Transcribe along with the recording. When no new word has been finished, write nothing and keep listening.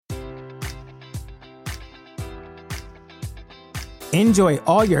Enjoy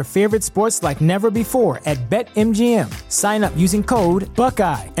all your favorite sports like never before at BetMGM. Sign up using code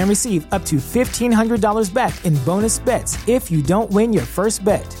Buckeye and receive up to $1,500 back in bonus bets if you don't win your first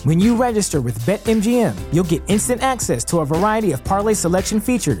bet. When you register with BetMGM, you'll get instant access to a variety of parlay selection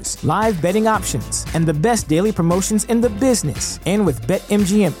features, live betting options, and the best daily promotions in the business. And with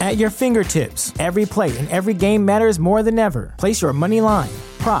BetMGM at your fingertips, every play and every game matters more than ever. Place your money line,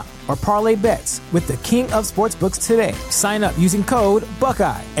 prop, or parlay bets with the king of sportsbooks today. Sign up using code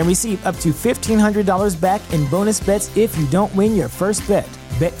Buckeye and receive up to $1,500 back in bonus bets if you don't win your first bet.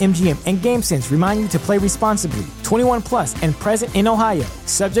 BetMGM and GameSense remind you to play responsibly. 21 plus and present in Ohio,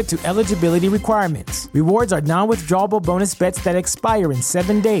 subject to eligibility requirements. Rewards are non-withdrawable bonus bets that expire in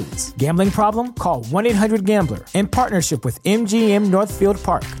 7 days. Gambling problem? Call 1-800-GAMBLER. In partnership with MGM Northfield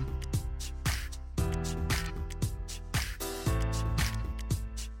Park.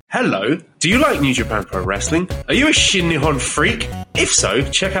 Hello, do you like New Japan Pro Wrestling? Are you a Shin Nihon freak? If so,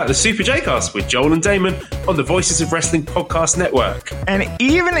 check out the Super J-Cast with Joel and Damon on the Voices of Wrestling Podcast Network. And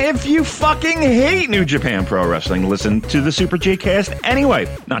even if you fucking hate New Japan Pro Wrestling, listen to the Super J-Cast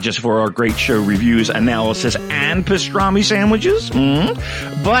anyway. Not just for our great show reviews, analysis, and pastrami sandwiches,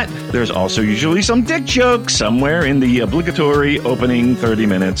 but there's also usually some dick jokes somewhere in the obligatory opening 30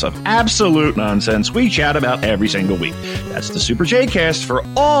 minutes of absolute nonsense we chat about every single week. That's the Super J-Cast for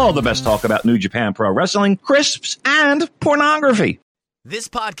all the best talk about New Japan Pro Wrestling, crisps, and pornography. This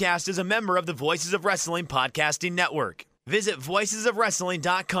podcast is a member of the Voices of Wrestling Podcasting Network. Visit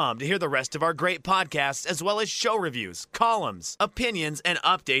voicesofwrestling.com to hear the rest of our great podcasts, as well as show reviews, columns, opinions, and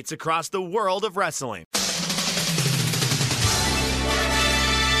updates across the world of wrestling.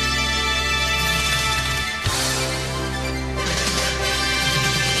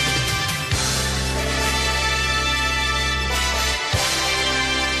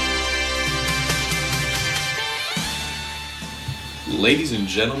 Ladies and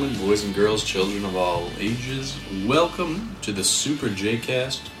gentlemen, boys and girls, children of all ages, welcome to the Super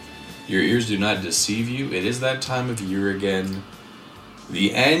J-Cast. Your ears do not deceive you. It is that time of year again.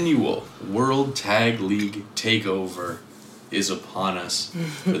 The annual World Tag League Takeover is upon us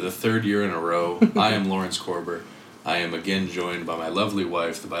for the third year in a row. I am Lawrence Korber. I am again joined by my lovely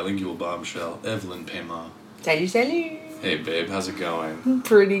wife, the bilingual bombshell, Evelyn Paiement. Salut, salut! Hey babe, how's it going?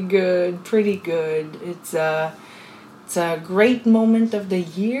 Pretty good, pretty good. It's a great moment of the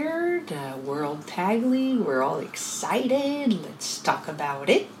year, the World Tag League. We're all excited. Let's talk about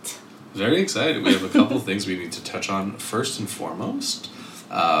it. Very excited. We have a couple things we need to touch on. First and foremost,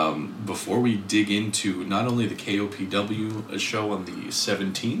 before we dig into not only the KOPW show on the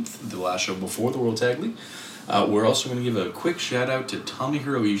 17th, the last show before the World Tag League, we're also going to give a quick shout out to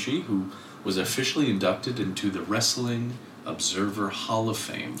Tomohiro Ishii, who was officially inducted into the Wrestling Observer Hall of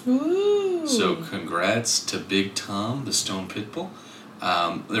Fame. Ooh. So congrats to Big Tom, the Stone Pitbull.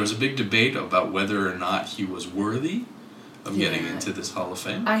 There was a big debate about whether or not he was worthy of getting into this Hall of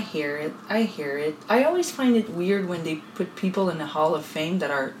Fame. I hear it. I always find it weird when they put people in the Hall of Fame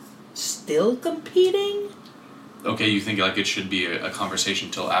that are still competing. Okay, you think like it should be a conversation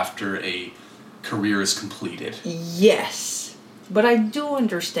till after a career is completed. Yes. But I do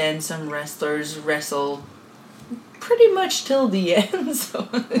understand some wrestlers wrestle pretty much till the end, so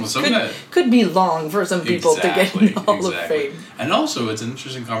could be long for some people to get in the Hall of Fame. And also, it's an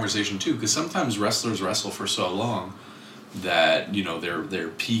interesting conversation too, because sometimes wrestlers wrestle for so long that, you know, their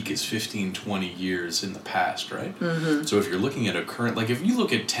peak is 15, 20 years in the past, right? Mm-hmm. So if you're looking at a current, like if you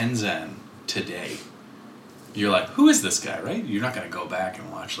look at Tenzan today, you're like, who is this guy, right? You're not going to go back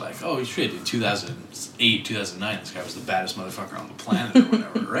and watch like, oh, shit, in 2008, 2009, this guy was the baddest motherfucker on the planet or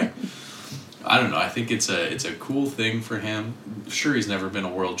whatever, right? I don't know. I think it's a cool thing for him. Sure, he's never been a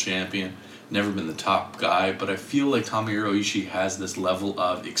world champion, never been the top guy, but I feel like Tomohiro Ishii has this level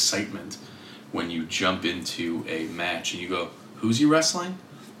of excitement when you jump into a match and you go, who's he wrestling?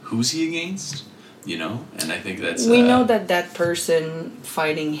 Who's he against? You know? And I think that's... We know that person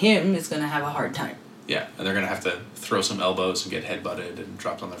fighting him is going to have a hard time. Yeah, and they're going to have to throw some elbows and get headbutted and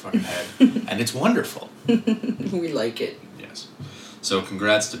dropped on their fucking head. And it's wonderful. We like it. Yes. So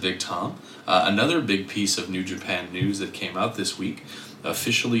congrats to Big Tom. Another big piece of New Japan news that came out this week,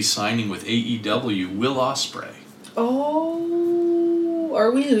 officially signing with AEW, Will Ospreay. Oh,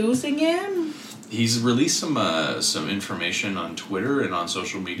 are we losing him? He's released some information on Twitter and on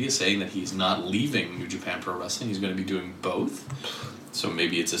social media saying that he's not leaving New Japan Pro Wrestling. He's going to be doing both. So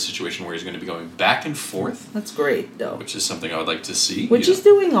maybe it's a situation where he's going to be going back and forth. That's great, though. Which is something I would like to see. Which he's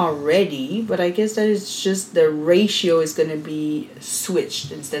doing already, but I guess that is just the ratio is going to be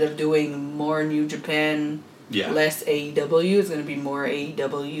switched. Instead of doing more New Japan, less AEW, it's going to be more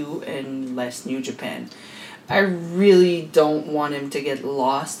AEW and less New Japan. I really don't want him to get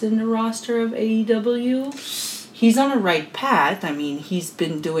lost in the roster of AEW. He's on the right path. I mean, he's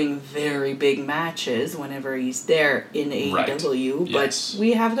been doing very big matches whenever he's there in AEW. Right. But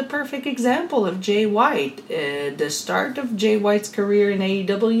we have the perfect example of Jay White. The start of Jay White's career in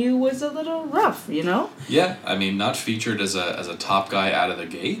AEW was a little rough, you know? Yeah, I mean, not featured as a top guy out of the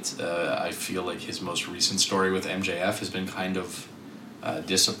gate. I feel like his most recent story with MJF has been kind of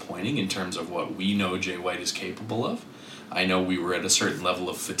disappointing in terms of what we know Jay White is capable of. I know we were at a certain level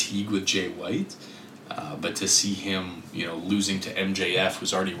of fatigue with Jay White. But to see him, losing to MJF,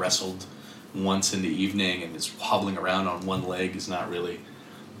 who's already wrestled once in the evening and is hobbling around on one leg, is not really,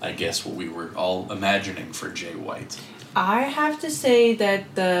 I guess, what we were all imagining for Jay White. I have to say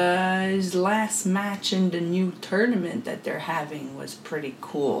that his last match in the new tournament that they're having was pretty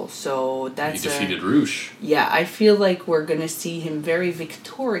cool. So that's he defeated Roosh. Yeah, I feel like we're gonna see him very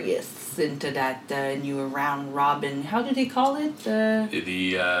victorious into that new round robin. How do they call it?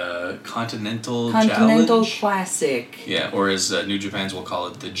 The Continental Challenge? Classic. Yeah, or as New Japans will call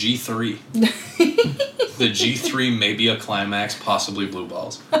it, the G3. The G3 may be a climax, possibly blue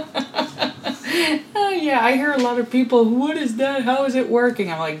balls. Yeah, I hear a lot of people, what is that? How is it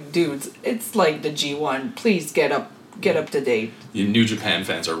working? I'm like, dudes, it's like the G1. Please get up to date. You New Japan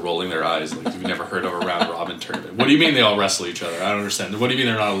fans are rolling their eyes like you've never heard of a round robin tournament. What do you mean they all wrestle each other? I don't understand. What do you mean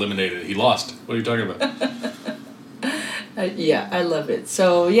they're not eliminated? He lost. What are you talking about? Yeah, I love it.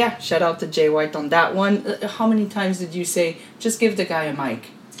 So, yeah, shout out to Jay White on that one. How many times did you say, just give the guy a mic?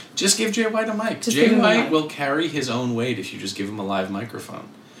 Just give Jay White a mic. Jay White will carry his own weight if you just give him a live microphone.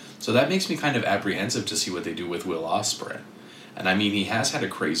 So that makes me kind of apprehensive to see what they do with Will Ospreay. And I mean, he has had a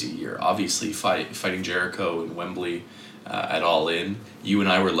crazy year. Obviously, fighting Jericho in Wembley at All In. You and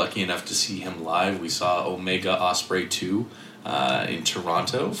I were lucky enough to see him live. We saw Omega Ospreay 2 in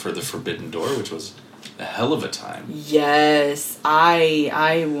Toronto for the Forbidden Door, which was a hell of a time. Yes,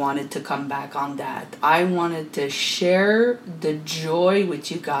 I wanted to come back on that. I wanted to share the joy with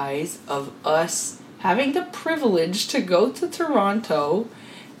you guys of us having the privilege to go to Toronto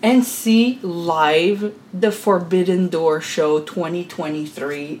and see live the Forbidden Door show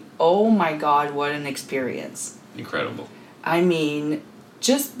 2023. Oh my God, what an experience. Incredible. I mean,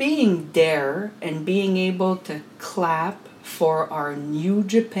 just being there and being able to clap for our New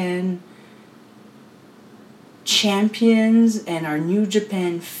Japan champions and our New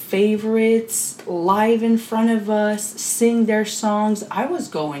Japan favorites live in front of us, sing their songs. I was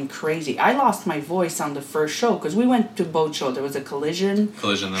going crazy. I lost my voice on the first show because we went to both shows. There was a Collision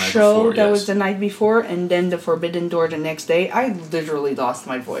the night show before, that was the night before, and then the Forbidden Door the next day. I literally lost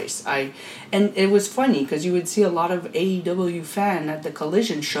my voice. And it was funny because you would see a lot of AEW fan at the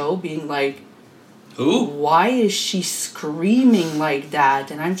Collision show being like, who? Why is she screaming like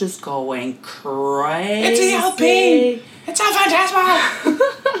that? And I'm just going crazy. It's ELP! It's a Phantasma!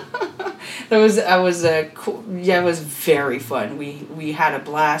 It was very fun. We had a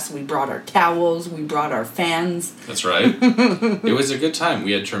blast. We brought our towels. We brought our fans. That's right. It was a good time.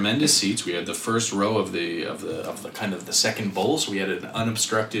 We had tremendous seats. We had the first row of the kind of the second bowl, so we had an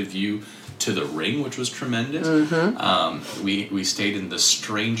unobstructed view to the ring, which was tremendous. Mm-hmm. We stayed in the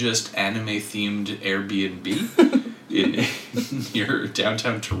strangest anime-themed Airbnb near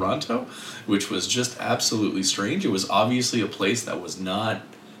downtown Toronto, which was just absolutely strange. It was obviously a place that was not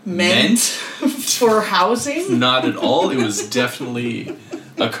meant for housing. Not at all. It was definitely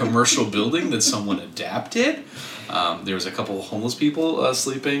a commercial building that someone adapted. There was a couple of homeless people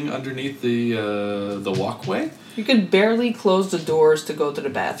sleeping underneath the walkway. You could barely close the doors to go to the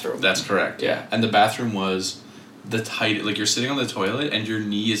bathroom. That's correct, yeah. And the bathroom was the tight... Like, you're sitting on the toilet and your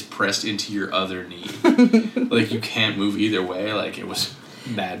knee is pressed into your other knee. Like, you can't move either way. Like, it was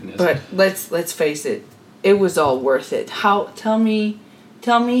madness. But let's face it. It was all worth it. Tell me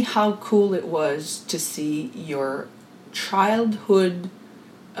how cool it was to see your childhood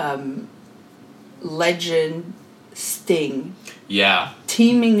legend Sting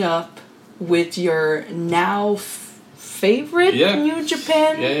teaming up with your now favorite New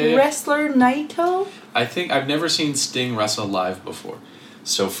Japan wrestler Naito. I think I've never seen Sting wrestle live before.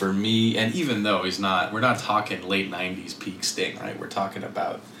 So for me, and even though we're not talking late 90s peak Sting, right? We're talking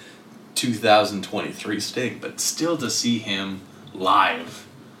about 2023 Sting, but still to see him live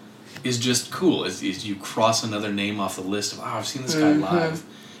is just cool. Is you cross another name off the list of, I've seen this guy live.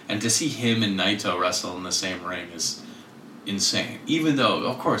 And to see him and Naito wrestle in the same ring is insane. Even though,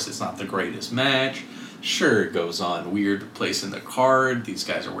 of course, it's not the greatest match. Sure, it goes on weird place in the card. These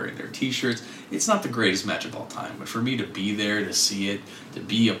guys are wearing their T-shirts. It's not the greatest match of all time. But for me to be there, to see it,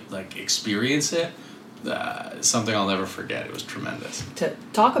 to experience it, something I'll never forget. It was tremendous. To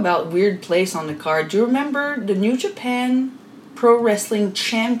talk about weird place on the card, do you remember the New Japan Pro Wrestling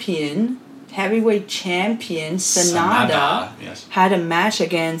champion, heavyweight champion, Sanada yes. had a match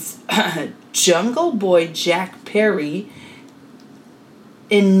against Jungle Boy Jack Perry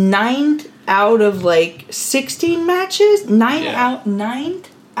in 9 out of 16 matches? 9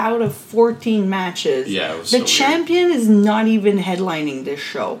 out of 14 matches. Yeah, it was the champion weird. Is not even headlining this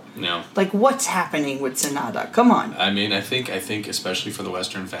show. No. What's happening with Sanada? Come on. I mean, I think especially for the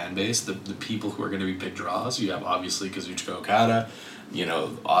Western fan base, the people who are going to be big draws, you have obviously Kazuchika Okada,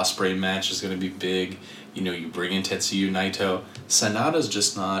 Ospreay match is going to be big. You bring in Tetsuya Naito. Sanada's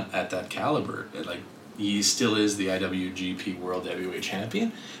just not at that caliber. He still is the IWGP World Heavyweight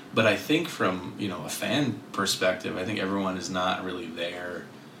Champion, but I think from, a fan perspective, I think everyone is not really there.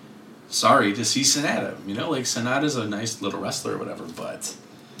 Sorry to see Sanada. Sanada's a nice little wrestler or whatever, but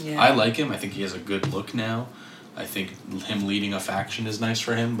I like him. I think he has a good look now. I think him leading a faction is nice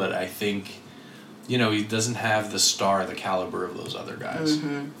for him, but I think, he doesn't have the caliber of those other guys.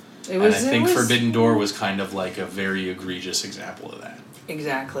 Mm-hmm. I think Forbidden Door was kind of a very egregious example of that.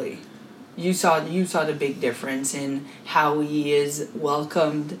 Exactly. You saw the big difference in how he is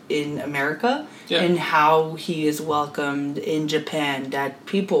welcomed in America and how he is welcomed in Japan. That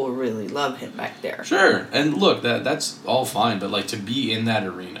people really love him back there. Sure, and look, that's all fine, but to be in that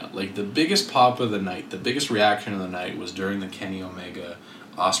arena, the biggest pop of the night, the biggest reaction of the night was during the Kenny Omega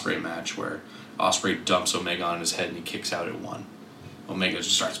Ospreay match where Ospreay dumps Omega on his head and he kicks out at 1. Omega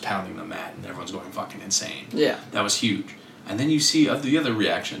just starts pounding the mat and everyone's going fucking insane. Yeah, that was huge. And then you see the other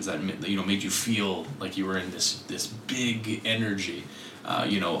reactions that made you feel like you were in this big energy.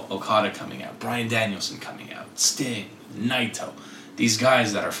 Okada coming out, Bryan Danielson coming out, Sting, Naito, these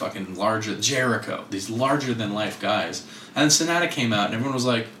guys that are fucking larger, Jericho, these larger than life guys. And Sanada came out, and everyone was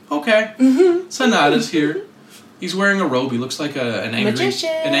like, "Okay, Sanada's here. He's wearing a robe. He looks like an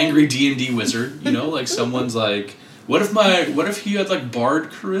angry D&D wizard. Someone's like, what if he had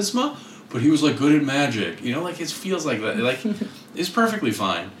bard charisma?" But he was good at magic, it feels like that. It's perfectly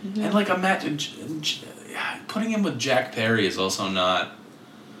fine. Mm-hmm. And a match, putting him with Jack Perry is also not.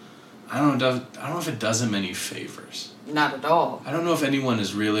 I don't know if it does him any favors. Not at all. I don't know if anyone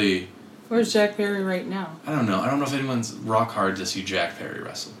is really. Where's Jack Perry right now? I don't know. I don't know if anyone's rock hard to see Jack Perry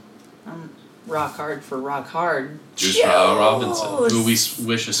wrestle. Rock hard for rock hard. Juice Robinson, who we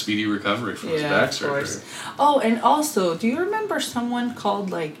wish a speedy recovery from his back surgery. Oh, and also, do you remember someone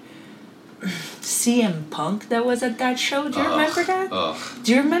called CM Punk that was at that show? Do you remember that?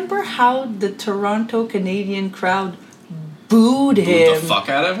 Do you remember how the Toronto Canadian crowd booed him? The fuck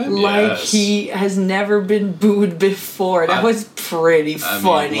out of him? He has never been booed before. That was pretty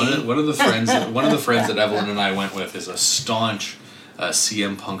funny. One of the friends that Evelyn and I went with is a staunch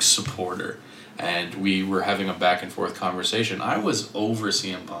CM Punk supporter, and we were having a back and forth conversation. I was over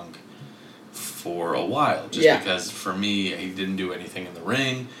CM Punk for a while, because for me he didn't do anything in the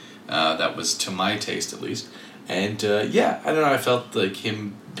ring. That was to my taste, at least. And, I don't know, I felt like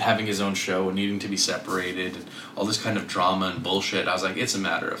him having his own show and needing to be separated and all this kind of drama and bullshit. I was like, it's a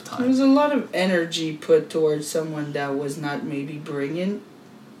matter of time. There was a lot of energy put towards someone that was not maybe brilliant.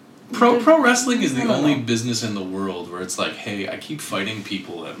 Pro wrestling is the only business in the world where it's like, hey, I keep fighting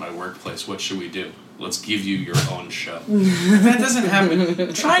people at my workplace. What should we do? Let's give you your own show. If that doesn't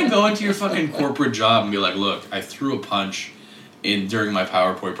happen, try and go into your fucking corporate job and be like, look, I threw a punch during my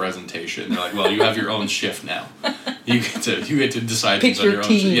PowerPoint presentation. They're like, well, you have your own shift now. You get to decide pick on your own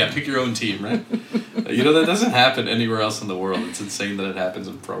team. shift. Yeah, pick your own team, right? That doesn't happen anywhere else in the world. It's insane that it happens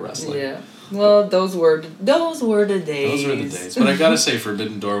in pro wrestling. Yeah. Well, those were the days. Those were the days. But I gotta say,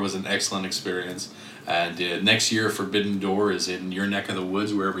 Forbidden Door was an excellent experience. And next year, Forbidden Door is in your neck of the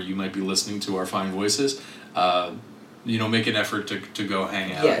woods, wherever you might be listening to our fine voices. Make an effort to go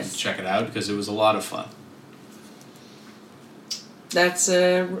hang out and check it out, because it was a lot of fun. That's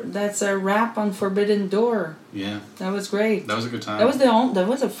a wrap on Forbidden Door. Yeah. That was great. That was a good time. That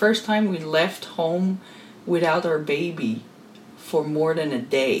was the first time we left home without our baby for more than a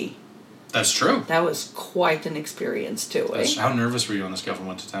day. That's true. That was quite an experience too. How nervous were you on the scale from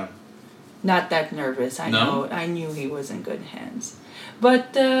 1 to 10? Not that nervous. I knew he was in good hands.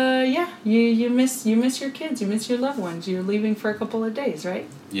 But you miss your kids, you miss your loved ones. You're leaving for a couple of days, right?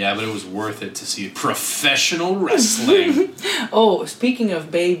 Yeah, but it was worth it to see professional wrestling. Oh, speaking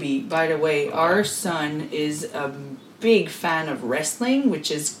of baby, by the way, our son is a big fan of wrestling,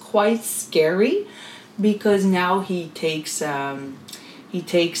 which is quite scary, because now he takes he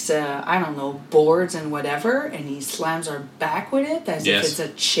takes, boards and whatever, and he slams her back with it as if it's a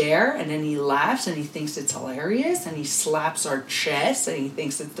chair, and then he laughs and he thinks it's hilarious, and he slaps our chest and he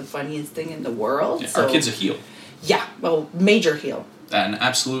thinks it's the funniest thing in the world. Yeah, so, our kid's a heel. Yeah, well, major heel. An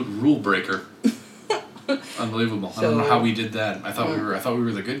absolute rule breaker. Unbelievable. I don't know how we did that. I thought we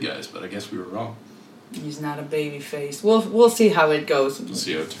were the good guys, but I guess we were wrong. He's not a baby face. We'll see how it goes. We'll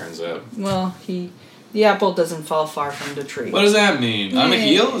see how it turns out. Well, the apple doesn't fall far from the tree. What does that mean? I'm a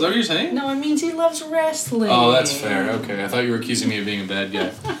heel? Is that what you're saying? No, it means he loves wrestling. Oh, that's fair. Okay, I thought you were accusing me of being a bad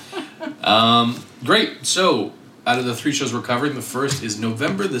guy. Great. So, out of the 3 shows we're covering, the first is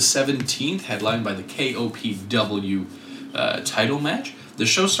November the 17th, headlined by the KOPW title match. The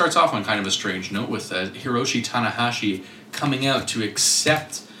show starts off on kind of a strange note with Hiroshi Tanahashi coming out to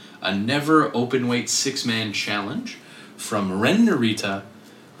accept a never open-weight 6-man challenge from Ren Narita,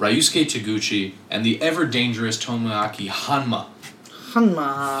 Ryusuke Taguchi, and the ever-dangerous Tomoaki Hanma.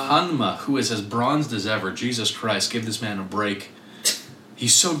 Hanma, who is as bronzed as ever. Jesus Christ, give this man a break.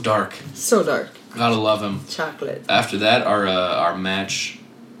 He's so dark. So dark. Gotta love him. Chocolate. After that, our match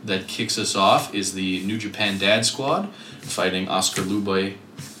that kicks us off is the New Japan Dad Squad fighting Oscar Lubay,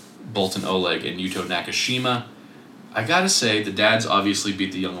 Bolton Oleg, and Yuto Nakashima. I gotta say, the dads obviously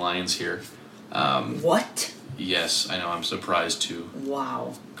beat the Young Lions here. What? Yes, I know, I'm surprised too.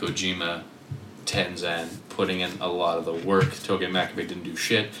 Wow. Kojima, Tenzan, putting in a lot of the work. Toge Makabe didn't do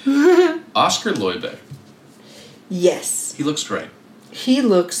shit. Oscar Lubay. Yes. He looks great. He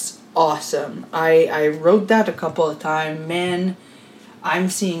looks awesome. I wrote that a couple of times. Man, I'm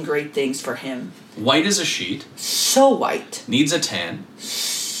seeing great things for him. White as a sheet. So white. Needs a tan.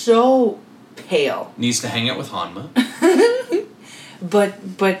 So pale. Needs to hang out with Hanma.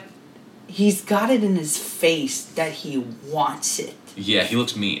 But he's got it in his face that he wants it. Yeah, he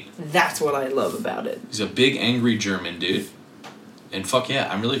looks mean. That's what I love about it. He's a big, angry German dude. And fuck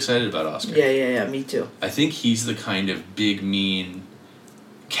yeah, I'm really excited about Oscar. Yeah, me too. I think he's the kind of big, mean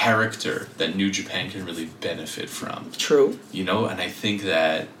character that New Japan can really benefit from. True. You know, and I think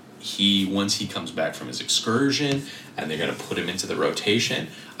that once he comes back from his excursion and they're going to put him into the rotation,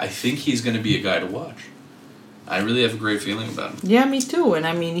 I think he's going to be a guy to watch. I really have a great feeling about him. Yeah, me too. And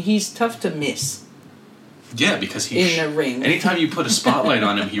I mean, he's tough to miss. Yeah, because in the ring. Anytime you put a spotlight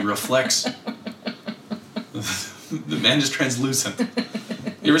on him, he reflects. The man is translucent.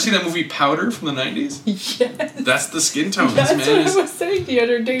 You ever see that movie Powder from the 90s? Yes. That's the skin tone. That's what I was saying the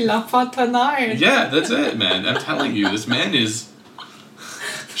other day, La Fontanelle. Yeah, that's it, man. I'm telling you, this man is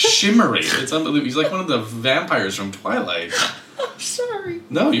shimmery. It's unbelievable. He's like one of the vampires from Twilight. I'm sorry.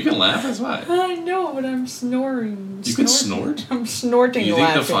 No, you can laugh. That's why. I know, but I'm snoring. You can snort? I'm snorting. You think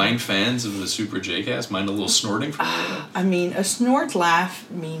laughing. the fine fans of the Super J-Cast mind a little snorting from you? I mean, a snort laugh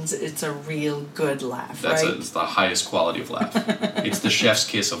means it's a real good laugh, right? It's the highest quality of laugh. It's the chef's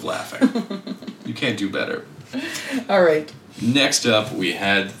kiss of laughing. You can't do better. All right. Next up, we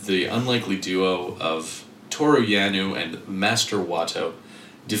had the unlikely duo of Toru Yano and Master Wato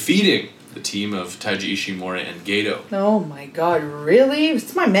defeating the team of Taiji Ishimori and Gedo. Oh my god, really?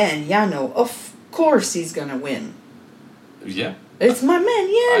 It's my man, Yano. Of course he's gonna win. Yeah. It's my man,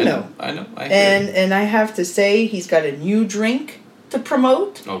 Yano. I know. And I have to say, he's got a new drink to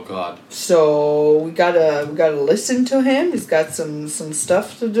promote. Oh god. So we gotta listen to him. He's got some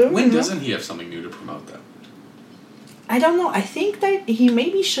stuff to do. When doesn't he have something new to promote though? I don't know. I think that he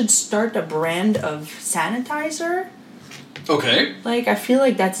maybe should start a brand of sanitizer. Okay. Like, I feel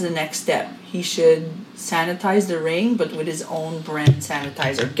like that's the next step. He should sanitize the ring, but with his own brand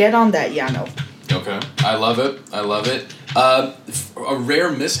sanitizer. Get on that, Yano. Okay. I love it. A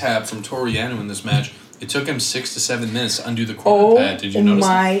rare mishap from Toru Yano in this match. It took him 6 to 7 minutes to undo the corner pad. Did you notice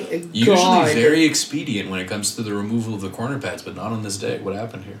that? God. Usually very expedient when it comes to the removal of the corner pads, but not on this day. What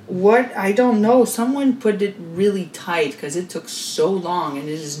happened here? What? I don't know. Someone put it really tight because it took so long, and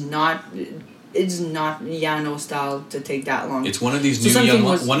it's not Yano style to take that long. It's one of these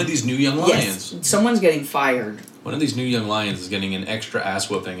new young lions. Yes, someone's getting fired. One of these new young lions is getting an extra ass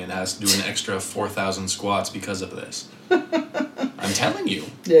whooping and has to do an extra 4,000 squats because of this. I'm telling you.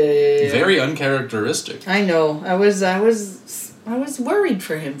 Yeah. Very uncharacteristic. I know. I was worried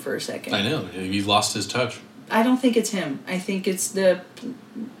for him for a second. I know. He lost his touch. I don't think it's him. I think it's the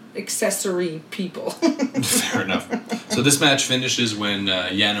accessory people. Fair enough. So this match finishes when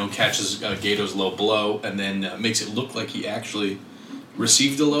Yano catches Gedo's low blow and then makes it look like he actually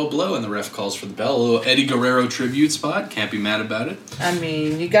received a low blow, and the ref calls for the bell. A little Eddie Guerrero tribute spot. Can't be mad about it. I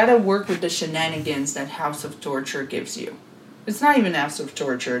mean, you gotta work with the shenanigans that House of Torture gives you. It's not even House of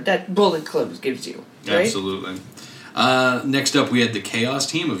Torture. That Bullet Club gives you. Right? Absolutely. Next up, we had the Chaos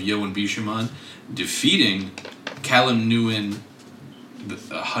team of Yo and Bishamon defeating Callum Nguyen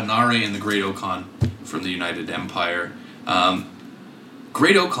Hanare and the Great Okan from the United Empire.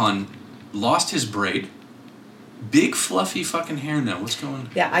 Great Okan lost his braid. Big fluffy fucking hair now. What's going on?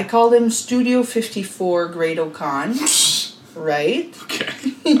 Yeah, I called him Studio 54 Great Okan. Right? Okay.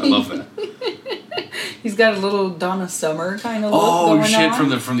 I love that. He's got a little Donna Summer kind of look going shit,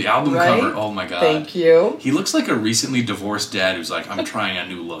 on. from the album cover. Oh my god. Thank you. He looks like a recently divorced dad who's like, I'm trying a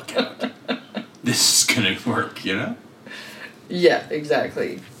new look out. This is gonna work, you know? Yeah,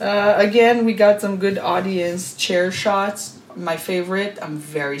 exactly. Again, we got some good audience chair shots. My favorite, I'm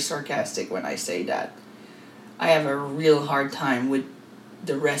very sarcastic when I say that. I have a real hard time with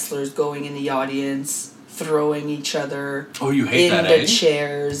the wrestlers going in the audience, throwing each other you hate in the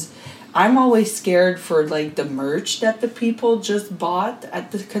chairs. I'm always scared for like the merch that the people just bought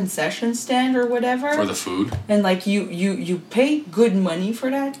at the concession stand or whatever. For the food. And like you pay good money for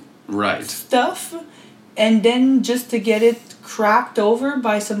that right stuff, and then just to get it cracked over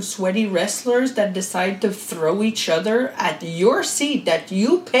by some sweaty wrestlers that decide to throw each other at your seat that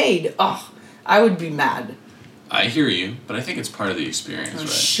you paid. Oh, I would be mad. I hear you, but I think it's part of the experience, right?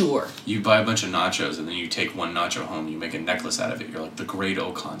 Sure. You buy a bunch of nachos, and then you take one nacho home, you make a necklace out of it. You're like, the Great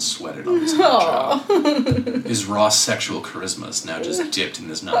Okan sweated on this nacho. His raw sexual charisma is now just dipped in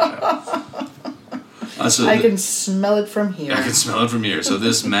this nacho. I can smell it from here. I can smell it from here. So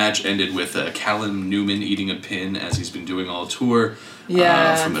this match ended with Callum Newman eating a pin, as he's been doing all tour from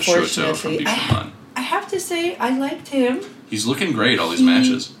the Shoto from Bishamon. I have to say, I liked him. He's looking great, all these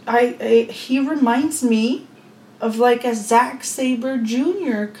matches. He reminds me of like a Zack Sabre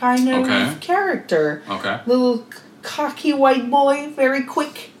Jr. kind of character. Okay. Little cocky white boy, very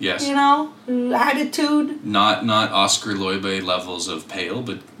quick. Yes. You know, attitude. Not Oscar Loibe levels of pale,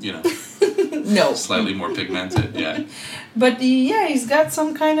 but you know. No. Slightly more pigmented, yeah. But he's got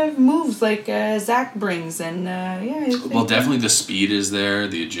some kind of moves like Zack brings, and well, definitely the speed is there,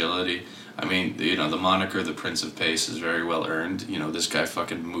 the agility. I mean, you know, the moniker, the Prince of Pace, is very well earned. You know, this guy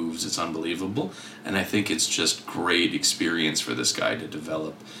fucking moves. It's unbelievable. And I think it's just great experience for this guy to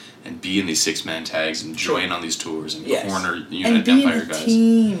develop and be in these six-man tags and join on these tours and corner United Empire guys.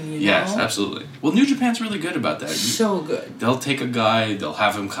 Team, yes, absolutely. Well, New Japan's really good about that. So good. They'll take a guy, they'll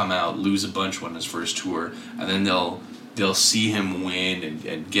have him come out, lose a bunch on his first tour, and then they'll see him win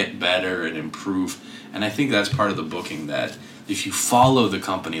and get better and improve. And I think that's part of the booking, that if you follow the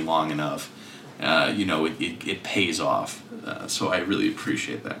company long enough, it pays off. So I really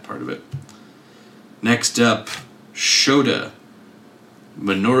appreciate that part of it. Next up, Shota,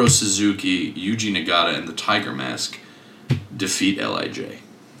 Minoru Suzuki, Yuji Nagata, and the Tiger Mask defeat LIJ.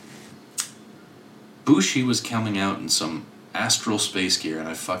 Bushi was coming out in some astral space gear, and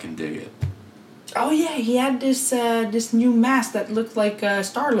I fucking dig it. Oh yeah, he had this new mask that looked like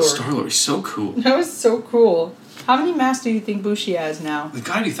Star-Lord. Star-Lord, he's so cool. That was so cool. How many masks do you think Bushi has now? There's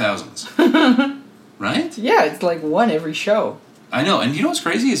gotta be thousands. Right? Yeah, it's like one every show. I know, and you know what's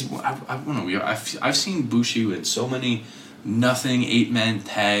crazy is I've seen Bushi in so many nothing 8-man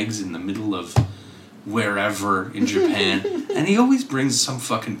tags in the middle of wherever in Japan, and he always brings some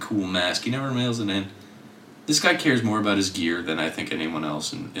fucking cool mask. He never mails it in. This guy cares more about his gear than I think anyone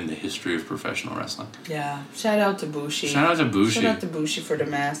else in the history of professional wrestling. Yeah. Shout out to Bushi. Shout out to Bushi for the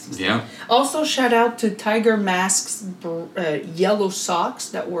masks. Yeah. Also, shout out to Tiger Mask's yellow socks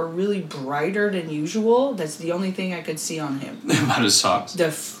that were really brighter than usual. That's the only thing I could see on him. About his socks. The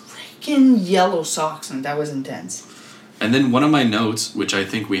freaking yellow socks, and that was intense. And then one of my notes, which I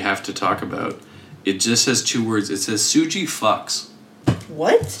think we have to talk about, it just says 2 words. It says Suji fucks.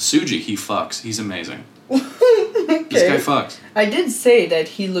 What? Suji, he fucks. He's amazing. Okay. This guy fucks. I did say that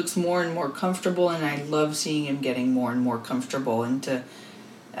he looks more and more comfortable, and I love seeing him getting more and more comfortable into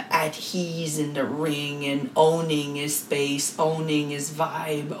at ease in the ring and owning his space, owning his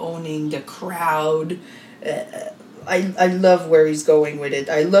vibe, owning the crowd. I love where he's going with it.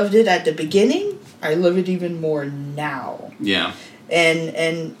 I loved it at the beginning. I love it even more now. Yeah.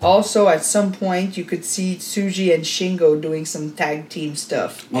 And also at some point you could see Tsuji and Shingo doing some tag team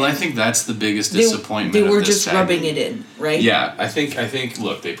stuff. Well, I think that's the biggest disappointment. They were just rubbing it in, right? Yeah, I think.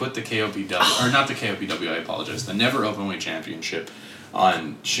 Look, they put the KOPW or not the KOPW. I apologize. The Never Openweight Championship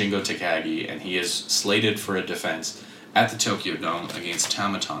on Shingo Takagi, and he is slated for a defense at the Tokyo Dome against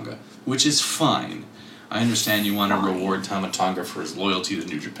Tama Tonga, which is fine. I understand you want to reward Tama Tonga for his loyalty to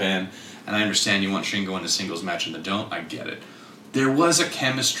New Japan, and I understand you want Shingo in a singles match in the Dome. I get it. There was a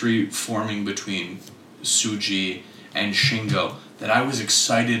chemistry forming between Tsuji and Shingo that I was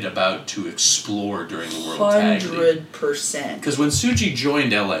excited about to explore during the World Tag League. 100%. Because when Tsuji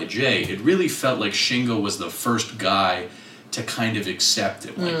joined LIJ, it really felt like Shingo was the first guy to kind of accept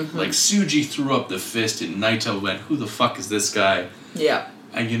it. Like Tsuji threw up the fist and Naito went, who the fuck is this guy? Yeah.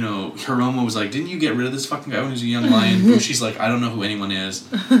 And, you know, Hiromu was like, didn't you get rid of this fucking guy when he was a young lion? Bushi's like, I don't know who anyone is.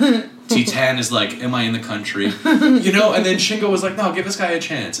 Titan is like, am I in the country? You know, and then Shingo was like, no, give this guy a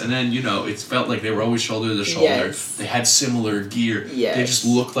chance. And then, you know, it felt like they were always shoulder to shoulder. Yes. They had similar gear. Yes. They just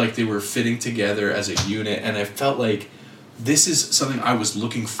looked like they were fitting together as a unit. And I felt like this is something I was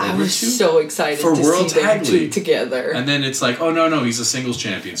looking forward to. I was so excited for to World see them Tag two League together. And then it's like, oh no, he's a singles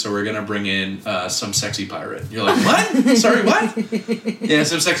champion, so we're gonna bring in some sexy pirate. You're like, what? Sorry, what? Yeah,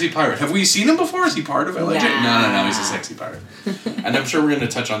 some sexy pirate. Have we seen him before? Is he part of LIJ? No, he's a sexy pirate. And I'm sure we're gonna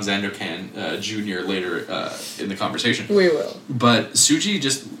touch on Xander Can Jr. later in the conversation. We will. But Tsuji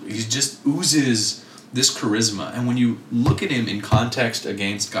just oozes this charisma, and when you look at him in context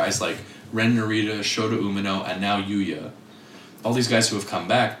against guys like Ren Narita, Shota Umino, and now Yuya, all these guys who have come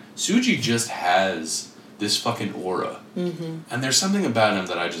back, Tsuji just has this fucking aura. Mm-hmm. And there's something about him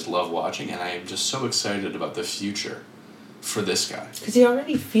that I just love watching, and I am just so excited about the future for this guy. Because he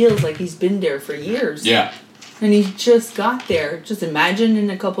already feels like he's been there for years. Yeah. And he just got there. Just imagine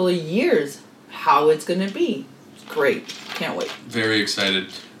in a couple of years how it's going to be. It's great. Can't wait. Very excited.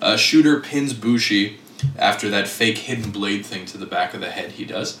 Shooter pins Bushi after that fake hidden blade thing to the back of the head he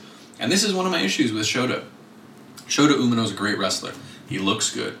does. And this is one of my issues with Shota. Shota Umino's a great wrestler. He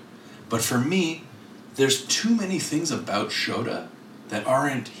looks good. But for me, there's too many things about Shota that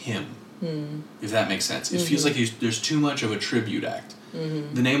aren't him. If that makes sense. It feels like there's too much of a tribute act.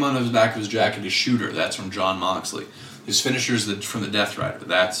 The name on the back of his jacket is Shooter. That's from Jon Moxley. His finisher's from the Death Rider.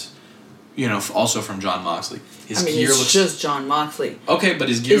 That's, you know, also from Jon Moxley. His gear looks just Jon Moxley. Okay, but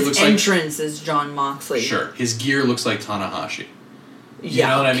his gear looks like... His entrance is Jon Moxley. Sure. His gear looks like Tanahashi. You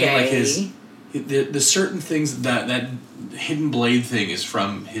know what I mean? Like the certain things that hidden blade thing is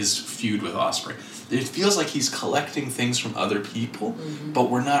from his feud with Ospreay. It feels like he's collecting things from other people, but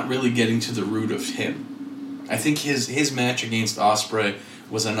we're not really getting to the root of him. I think his match against Ospreay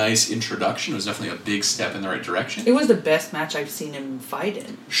was a nice introduction. It was definitely a big step in the right direction. It was the best match I've seen him fight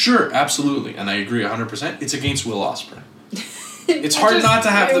in. Sure, absolutely, and I agree 100%. It's against Will Ospreay. It's hard not to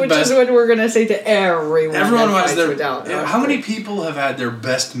have the best. Which is what we're gonna say to everyone. Everyone has their. How many people have had their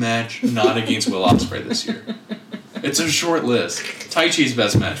best match not against Will Ospreay this year? It's a short list. Taichi's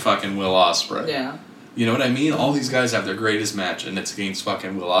best match, fucking Will Ospreay. Yeah. You know what I mean? All these guys have their greatest match, and it's against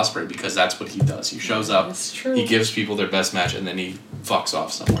fucking Will Ospreay because that's what he does. He shows up, That's true. He gives people their best match, and then he fucks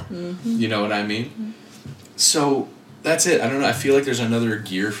off somewhere. You know what I mean? So that's it. I don't know. I feel like there's another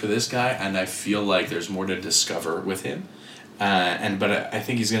gear for this guy, and I feel like there's more to discover with him. But I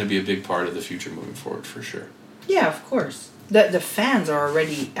think he's going to be a big part of the future moving forward for sure. Yeah, of course. The fans are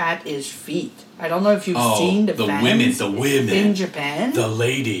already at his feet. I don't know if you've seen the fans. The women in Japan. The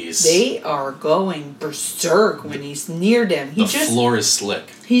ladies. They are going berserk when he's near them. The floor is slick.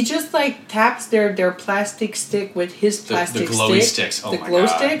 He just like taps their plastic stick with his plastic stick. The glowy sticks. Oh the my glow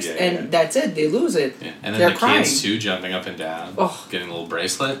God. sticks, and that's it. They lose it. Yeah. And then they're the crying. kids too, jumping up and down, getting a little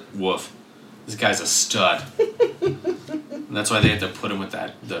bracelet. Woof. This guy's a stud. And that's why they had to put him with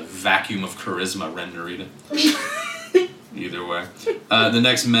the vacuum of charisma, Ren Narita. Either way. The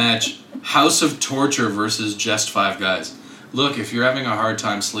next match, House of Torture versus Just 5 Guys. Look, if you're having a hard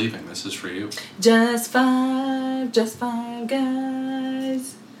time sleeping, this is for you. Just five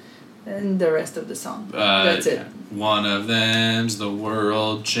guys. And the rest of the song. That's it. One of them's the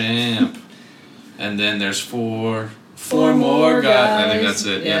world champ. And then there's four more guys. I think that's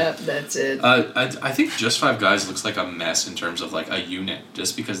it. Yeah, that's it. I think Just 5 Guys looks like a mess in terms of like a unit,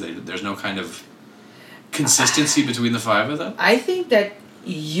 just because there's no kind of consistency between the 5 of them. I think that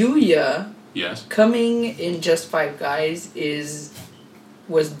Yuya coming in Just 5 Guys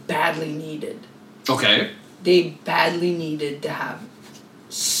was badly needed. Okay. They badly needed to have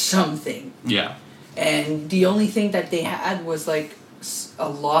something. Yeah. And the only thing that they had was like a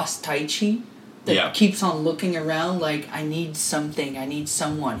lost Taichi that keeps on looking around like, I need something, I need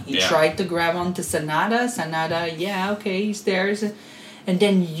someone. He tried to grab onto Sanada. Sanada, he's there. And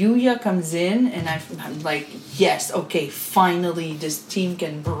then Yuya comes in, and I'm like, yes, okay, finally this team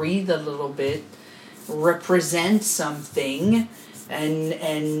can breathe a little bit, represent something,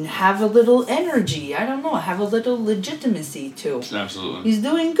 and have a little energy. I don't know, have a little legitimacy too. Absolutely. He's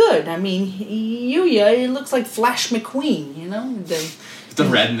doing good. I mean, Yuya, it looks like Flash McQueen, you know? The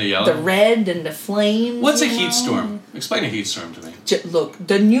red and the yellow. The red and the flames. What's a heat storm? Explain a heat storm to me. Look,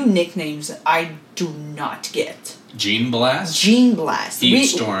 the new nicknames I do not get. Gene Blast? Gene Blast. Heat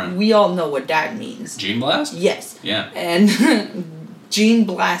Storm. We all know what that means. Gene Blast? Yes. Yeah. And Gene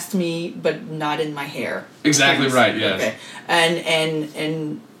Blast me, but not in my hair. Exactly right, yes. Okay.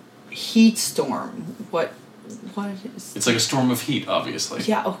 And Heat Storm. What What is... It's like a storm of heat, obviously.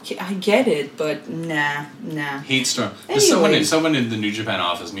 Yeah, okay, I get it, but nah. Heat storm. Anyway. Someone in the New Japan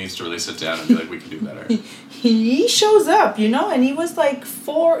office needs to really sit down and be like, we can do better. He shows up, and he was like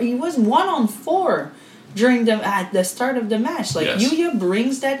 1-on-4 at the start of the match. Like, yes. Yuya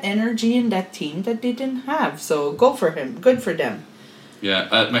brings that energy in that team that they didn't have, so go for him. Good for them.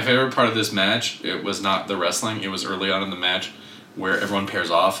 Yeah, my favorite part of this match, it was not the wrestling, it was early on in the match, where everyone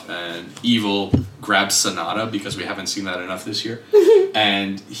pairs off and Evil grabs Sonata because we haven't seen that enough this year.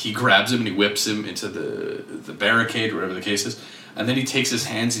 And he grabs him and he whips him into the barricade or whatever the case is. And then he takes his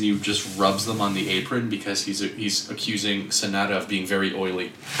hands and he just rubs them on the apron because he's accusing Sonata of being very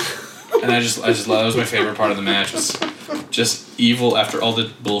oily. And I just love, that was my favorite part of the match, was just Evil after all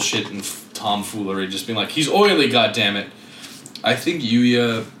the bullshit and tomfoolery just being like, he's oily, goddammit. I think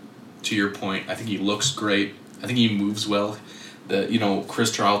Yuya, to your point, I think he looks great. I think he moves well.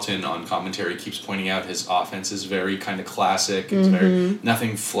 Chris Charlton on commentary keeps pointing out his offense is very kind of classic. It's very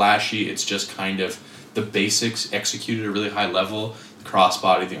nothing flashy. It's just kind of the basics executed at a really high level. The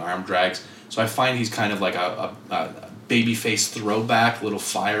crossbody, the arm drags. So I find he's kind of like a babyface throwback, a little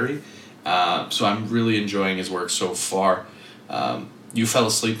fiery. So I'm really enjoying his work so far. You fell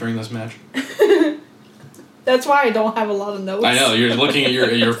asleep during this match? That's why I don't have a lot of notes. I know, you're looking at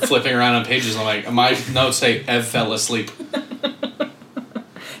you're flipping around on pages. I'm like, my notes say Ev fell asleep.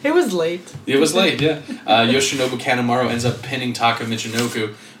 It was late. It was late, yeah. Yoshinobu Kanemaru ends up pinning Taka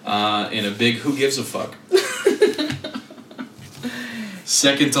Michinoku in a big who gives a fuck.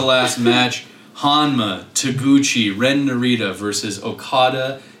 Second to last match, Hanma, Taguchi, Ren Narita versus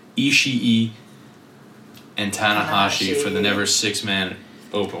Okada, Ishii, and Tanahashi for the Never Six-Man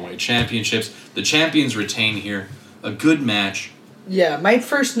Openweight Championships. The champions retain here. A good match. Yeah, my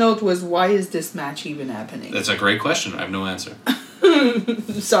first note was, why is this match even happening? That's a great question. I have no answer.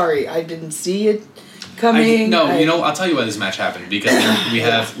 Sorry, I didn't see it coming. I'll tell you why this match happened.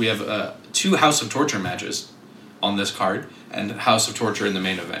 Because we have 2 House of Torture matches on this card and House of Torture in the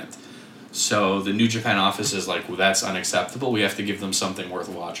main event. So the New Japan office is like, well, that's unacceptable. We have to give them something worth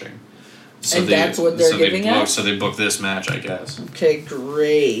watching. So that's what they're giving us? So they booked this match, I guess. Okay,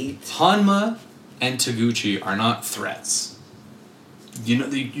 great. Hanma and Taguchi are not threats.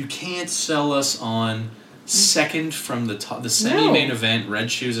 You can't sell us on second from the top, the semi-main event.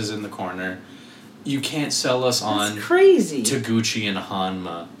 Red Shoes is in the corner. You can't sell us on crazy. Taguchi and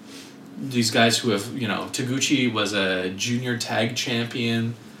Hanma. These guys who have, Taguchi was a junior tag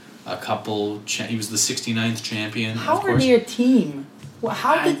champion. He was the 69th champion. How are they a team? Well,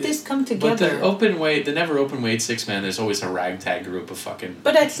 how did this come together? But the never open weight 6-man, there's always a ragtag group of fucking.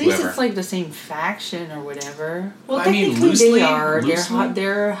 But at least it's like the same faction or whatever. Well, technically loosely, they are.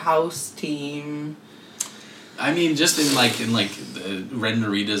 They're a house team. I mean, just in the Red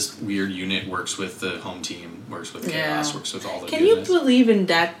Narita's weird unit works with the home team, works with Chaos, works with all the. Can you believe in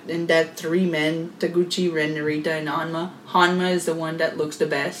that 3 men, Taguchi, Red Narita, and Hanma? Hanma is the one that looks the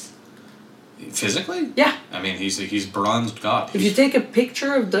best. Physically? Yeah. I mean, he's bronzed god. If you take a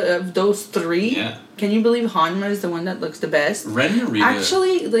picture of those 3, can you believe Hanma is the one that looks the best? Ren Narita.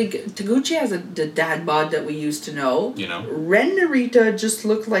 Actually, Taguchi has the dad bod that we used to know. Ren Narita just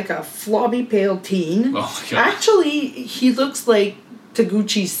looked like a flobby pale teen. Oh my god. Actually, he looks like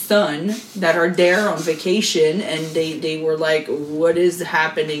Taguchi's son that are there on vacation, and they were like, what is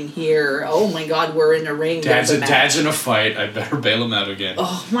happening here? Oh my god, we're in a ring. Dad's in a fight. I better bail him out again.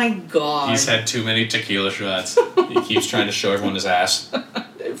 Oh my god. He's had too many tequila shots. He keeps trying to show everyone his ass.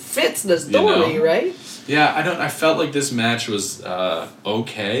 It fits the story, right? Yeah, I felt like this match was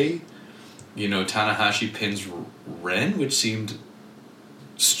okay. Tanahashi pins Ren, which seemed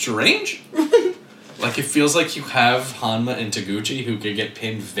strange. Like, it feels like you have Hanma and Taguchi who could get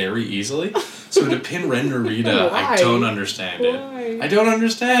pinned very easily. So to pin Ren Narita, I don't understand it. I don't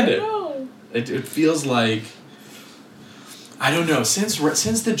understand it. It feels like... I don't know. Since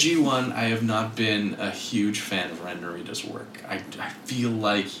the G1, I have not been a huge fan of Ren Narita's work. I feel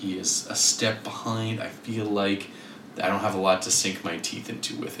like he is a step behind. I feel like I don't have a lot to sink my teeth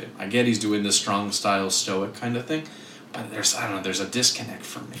into with him. I get he's doing the strong style stoic kind of thing. But there's a disconnect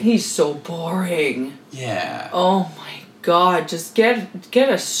for me. He's so boring. Yeah. Oh my god, just get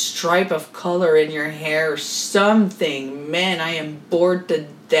a stripe of color in your hair, something. Man, I am bored to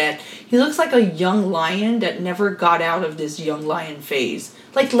death. He looks like a young lion that never got out of this young lion phase.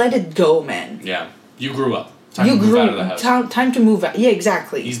 Like, let it go, man. Yeah. You grew up. Time to move out of the house. Time to move out. Yeah,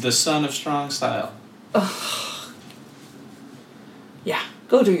 exactly. He's the son of strong style. Ugh. Yeah,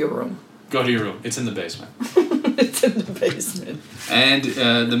 go to your room. Go to your room. It's in the basement. It's in the basement. And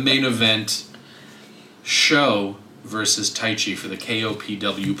the main event, Show versus Taichi for the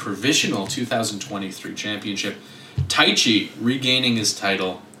KOPW Provisional 2023 Championship. Taichi regaining his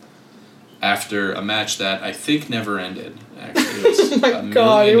title after a match that I think never ended. Actually, it was oh my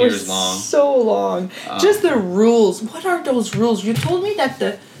God, it was long. So long. Just the rules. What are those rules? You told me that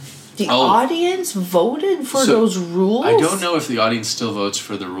the audience voted for those rules? I don't know if the audience still votes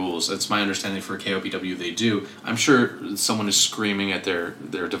for the rules. That's my understanding for KOPW they do. I'm sure someone is screaming at their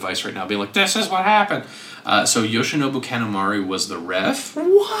device right now, being like, this is what happened. So Yoshinobu Kanemaru was the ref.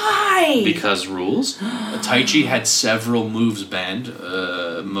 Why? Because rules. Taichi had several moves banned,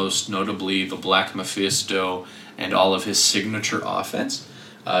 most notably the Black Mephisto and all of his signature offense.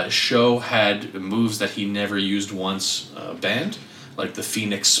 Sho had moves that he never used once banned, like the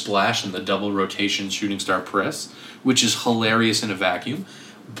Phoenix Splash and the double rotation shooting star press, which is hilarious in a vacuum.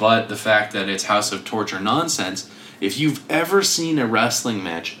 But the fact that it's House of Torture nonsense, if you've ever seen a wrestling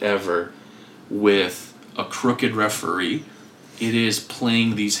match ever with a crooked referee, it is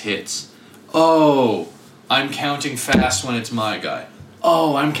playing these hits. Oh, I'm counting fast when it's my guy.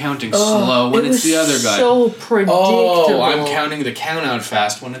 Oh, I'm counting slow when it's the other guy. So predictable. Oh, I'm counting the count out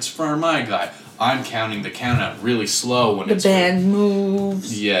fast when it's for my guy. I'm counting the count out really slow when it's... The band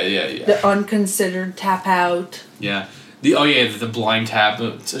moves. Yeah. The unconsidered tap out. Yeah. The blind tap.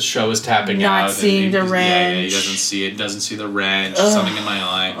 Sho is tapping out. Not seeing the wrench. Yeah, he doesn't see it. Doesn't see the wrench. Something in my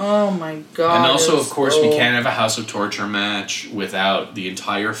eye. Oh my God. And also, of course, we can't have a House of Torture match without the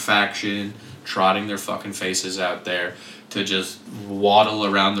entire faction trotting their fucking faces out there to just waddle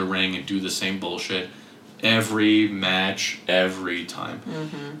around the ring and do the same bullshit. Every match, every time.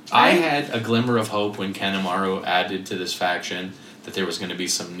 Mm-hmm. I had a glimmer of hope when Kanemaru added to this faction that there was going to be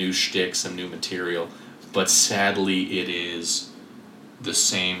some new shtick, some new material, but sadly it is the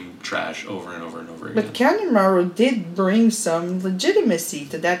same trash over and over and over again. But Kanemaru did bring some legitimacy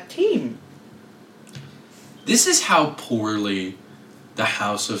to that team. This is how poorly the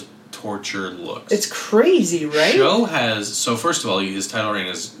House of Torture looks. It's crazy, right? Sho has... So first of all, his title reign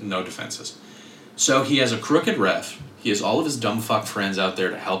is no defenses. So he has a crooked ref. He has all of his dumb fuck friends out there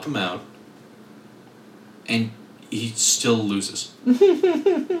to help him out. And he still loses.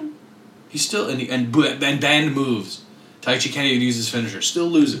 He still... And banned moves. Taichi can't even use his finisher. Still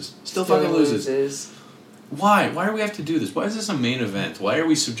loses. Still fucking loses. Why? Why do we have to do this? Why is this a main event? Why are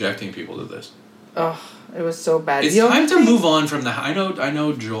we subjecting people to this? Oh, it was so bad. It's time to move on from the... I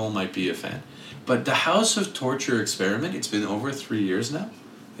know Joel might be a fan. But the House of Torture experiment, it's been over 3 years now.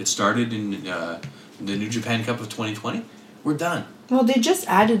 It started in the New Japan Cup of 2020. We're done. Well, they just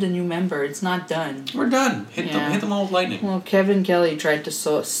added a new member. It's not done. We're done. Hit them all with lightning. Well, Kevin Kelly tried to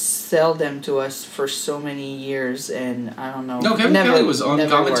sell them to us for so many years, and I don't know. No, Kevin Kelly was on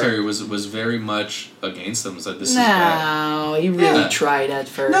commentary, was very much against them. Said this is bad. No, he really tried at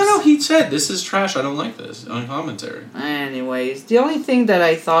first. No, he said, this is trash. I don't like this on commentary. Anyways, the only thing that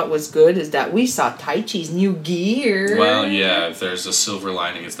I thought was good is that we saw Taichi's new gear. Well, yeah, if there's a silver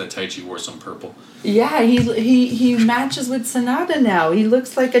lining, it's that Taichi wore some purple. Yeah, he matches with Sanada now. He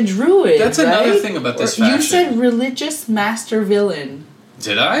looks like a druid. That's another thing about this fashion. You said religious master villain.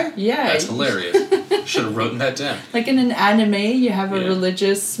 Did I? Yeah. That's hilarious. Should have written that down. Like in an anime, you have a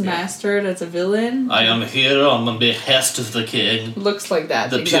religious master that's a villain. I am here on the behest of the king. Looks like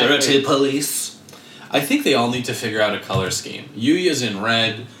that. The purity police. I think they all need to figure out a color scheme. Yuya's in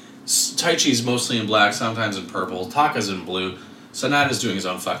red. Taichi's mostly in black, sometimes in purple. Taka's in blue. Sanada's doing his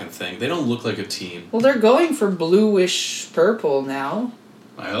own fucking thing. They don't look like a team. Well, they're going for bluish purple now.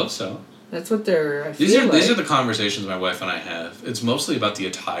 I hope so. That's what they're... These are the conversations my wife and I have. It's mostly about the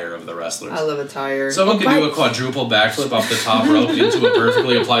attire of the wrestlers. I love attire. Someone could do a quadruple backflip off the top rope into a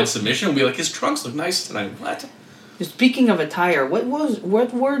perfectly applied submission and be like, his trunks look nice tonight. What? Speaking of attire, what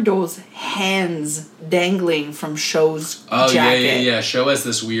were those hands dangling from Sho's jacket? Yeah. Sho has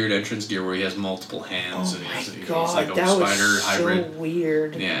this weird entrance gear where he has multiple hands. Oh and my God, he's like a that spider was hybrid. So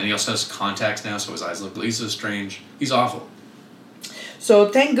weird. Yeah, and he also has contacts now, so his eyes look... He's so strange. He's awful.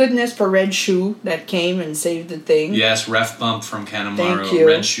 So thank goodness for Red Shoe that came and saved the thing. Yes, ref bump from Kanemaru. Thank you.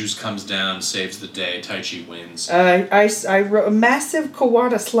 Red Shoes comes down, saves the day. Taichi wins. I wrote a massive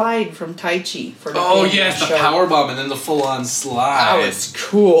Kawada slide from Taichi for the the power bomb and then the full on slide. That was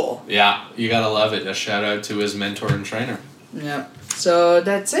cool. Yeah, you gotta love it. A shout out to his mentor and trainer. Yeah. So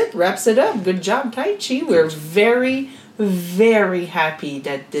that's it. Wraps it up. Good job, Taichi. We're very, very happy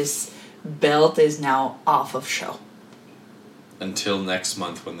that this belt is now off of Sho. Until next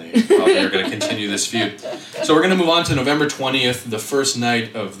month when they probably are going to continue this feud. So we're going to move on to November 20th, the first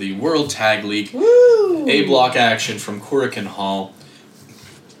night of the World Tag League. Woo! A-block action from Kurikan Hall.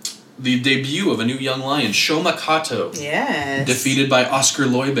 the debut of a new young lion, Shoma Kato. Yes. Defeated by Oscar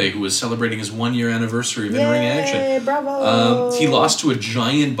Loibe, who was celebrating his 1-year anniversary of in-ring action. Bravo! He lost to a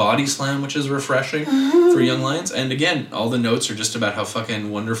giant body slam, which is refreshing for young lions. And again, all the notes are just about how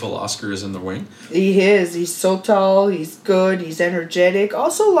fucking wonderful Oscar is in the ring. He is. He's so tall. He's good. He's energetic.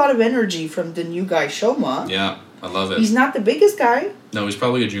 Also a lot of energy from the new guy, Shoma. Yeah, I love it. He's not the biggest guy. No, he's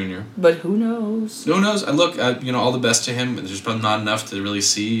probably a junior. But who knows? Who knows? And look, all the best to him. There's probably not enough to really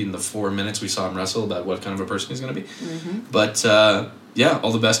see in the 4 minutes we saw him wrestle about what kind of a person he's going to be. Mm-hmm. But,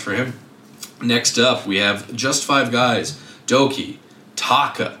 all the best for him. Next up, we have just 5 guys. Doki,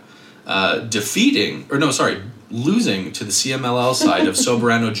 Taka, losing to the CMLL side of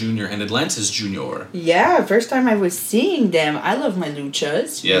Soberano Jr. and Atlantis Jr. Yeah, first time I was seeing them, I love my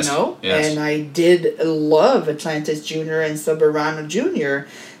luchas, yes, you know? Yes. And I did love Atlantis Jr. and Soberano Jr.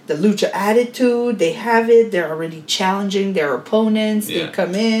 The lucha attitude, they have it, they're already challenging their opponents, they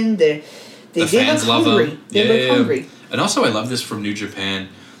come in, they look hungry. They look hungry. And also I love this from New Japan.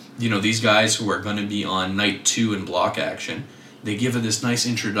 You know, these guys who are going to be on night 2 in block action, they give it this nice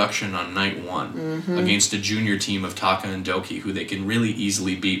introduction on night 1 against a junior team of Taka and Doki who they can really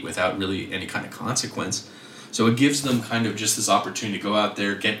easily beat without really any kind of consequence. So it gives them kind of just this opportunity to go out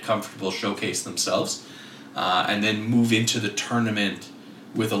there, get comfortable, showcase themselves, and then move into the tournament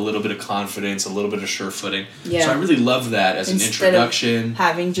with a little bit of confidence, a little bit of sure footing. Yeah. So I really love that as an introduction. Of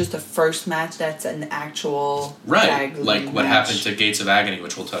having just a first match that's an actual tag like what happened to Gates of Agony,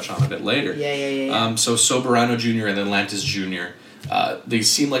 which we'll touch on a bit later. Yeah. So Soberano Jr. and Atlantis Jr., they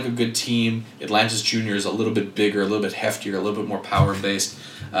seem like a good team. Atlantis Jr. is a little bit bigger, a little bit heftier, a little bit more power-based.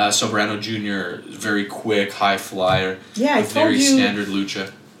 Soberano Jr. is very quick, high flyer. Yeah, I told you. Very standard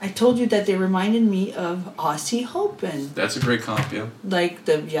lucha. I told you that they reminded me of Aussie Hopen. That's a great comp, yeah. Like,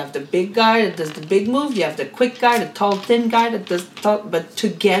 you have the big guy that does the big move, you have the quick guy, the tall, thin guy that does but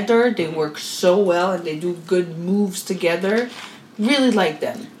together they work so well and they do good moves together. Really like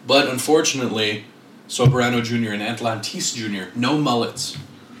them. But unfortunately, Soberano Jr. and Atlantis Jr., no mullets.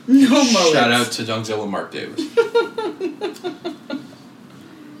 No mullets. Shout out to Dungzilla Mark Davis.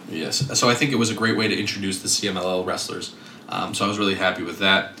 Yes, so I think it was a great way to introduce the CMLL wrestlers. So I was really happy with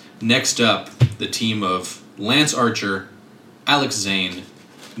that. Next up, the team of Lance Archer, Alex Zane,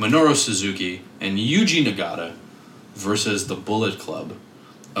 Minoru Suzuki, and Yuji Nagata versus the Bullet Club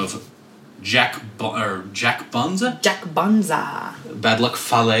of Jack Bonza? Jack Bonza. Bad Luck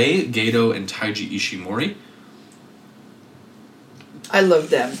Fale, Gato, and Taiji Ishimori. I love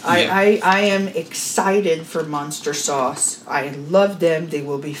them. Yeah. I am excited for Monster Sauce. I love them. They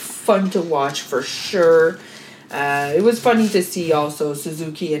will be fun to watch for sure. It was funny to see also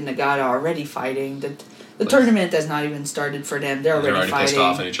Suzuki and Nagata already fighting. The tournament has not even started for them. They're already fighting. Pissed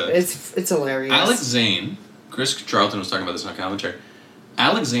off at each other. It's hilarious. Alex Zane, Chris Charlton was talking about this on commentary.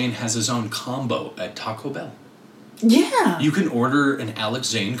 Alex Zane has his own combo at Taco Bell. Yeah. You can order an Alex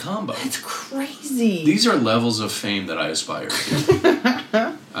Zane combo. That's crazy. These are levels of fame that I aspire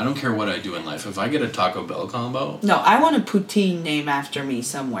to. I don't care what I do in life. If I get a Taco Bell combo... No, I want a poutine named after me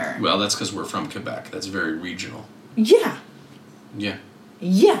somewhere. Well, that's because we're from Quebec. That's very regional. Yeah. Yeah.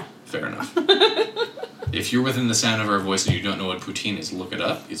 Yeah. Fair enough. If you're within the sound of our voice and you don't know what poutine is, look it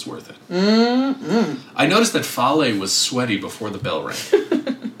up. It's worth it. I noticed that Fale was sweaty before the bell rang.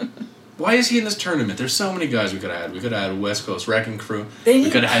 Why is he in this tournament? There's so many guys we could have had. We could have had West Coast Wrecking Crew. We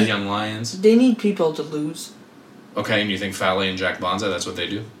could have had Young Lions. They need people to lose. Okay, and you think Fale and Jack Bonza, that's what they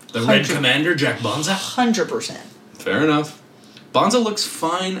do? The Red Commander, Jack Bonza? 100%. Fair enough. Bonza looks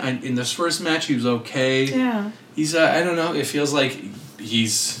fine. In this first match, he was okay. Yeah. He's, I don't know, it feels like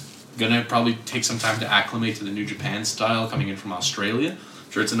he's going to probably take some time to acclimate to the New Japan style coming in from Australia.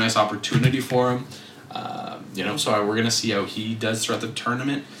 I'm sure it's a nice opportunity for him. So we're going to see how he does throughout the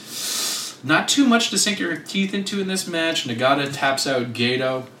tournament. Not too much to sink your teeth into in this match. Nagata taps out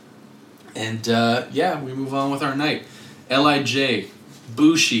Gato. And, we move on with our night. L.I.J.,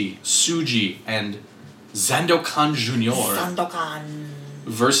 Bushi, Tsuji, and Sandokan Jr. Sandokan.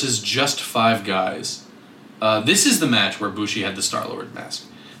 Versus just 5 guys. This is the match where Bushi had the Star-Lord mask.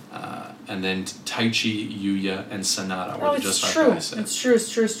 And then Taichi, Yuya, and Sanada were the just 5 guys. It's true.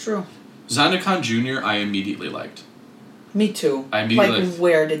 Sandokan Jr. I immediately liked. Me too.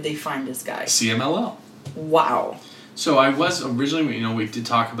 Where did they find this guy? CMLL. Wow. So I was originally, we did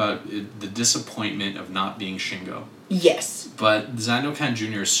talk about the disappointment of not being Shingo. Yes. But Sandokan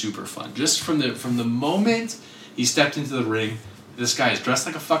Jr. is super fun. Just from the moment he stepped into the ring, this guy is dressed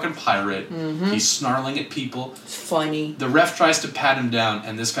like a fucking pirate. Mm-hmm. He's snarling at people. It's funny. The ref tries to pat him down,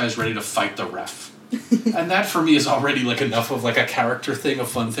 and this guy's ready to fight the ref. And that for me is already like enough of like a character thing, a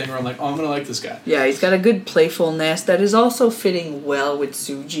fun thing, where I'm like, oh, I'm going to like this guy. Yeah, he's got a good playfulness that is also fitting well with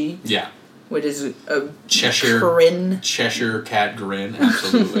Suji. Yeah. With his Cheshire grin. Cheshire cat grin,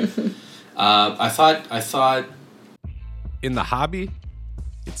 absolutely. I thought... In the hobby,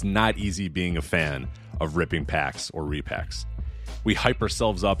 it's not easy being a fan of ripping packs or repacks. We hype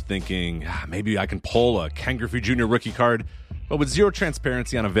ourselves up thinking, maybe I can pull a Ken Griffey Jr. rookie card, but with zero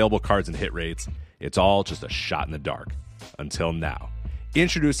transparency on available cards and hit rates, it's all just a shot in the dark. Until now.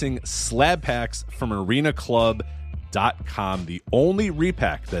 Introducing slab packs from arenaclub.com, the only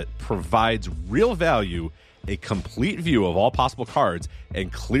repack that provides real value, a complete view of all possible cards,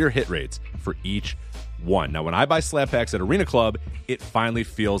 and clear hit rates for each one. Now, when I buy slab packs at Arena Club, it finally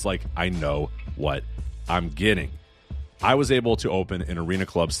feels like I know what I'm getting. I was able to open an Arena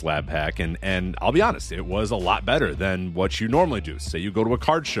Club slab pack, and I'll be honest, it was a lot better than what you normally do. Say you go to a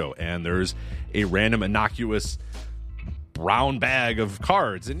card show, and there's a random innocuous brown bag of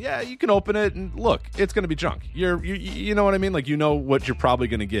cards, and yeah, you can open it, and look, it's going to be junk. You know what I mean? Like, you know what you're probably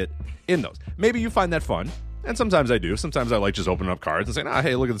going to get in those. Maybe you find that fun. And sometimes I do. Sometimes I like just opening up cards and saying,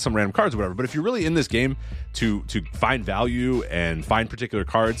 hey, look at some random cards or whatever. But if you're really in this game to find value and find particular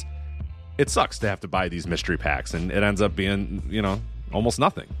cards, it sucks to have to buy these mystery packs. And it ends up being, almost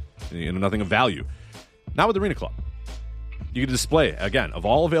nothing. Nothing of value. Not with Arena Club. You can display, again, of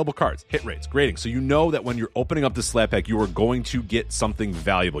all available cards, hit rates, grading. So you know that when you're opening up the slab pack, you are going to get something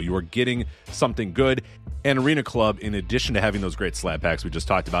valuable. You are getting something good. And Arena Club, in addition to having those great slab packs we just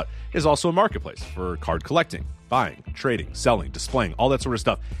talked about, is also a marketplace for card collecting, buying, trading, selling, displaying, all that sort of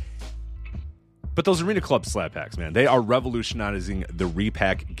stuff. But those Arena Club slab packs, man, they are revolutionizing the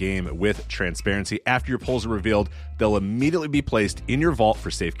repack game with transparency. After your pulls are revealed, they'll immediately be placed in your vault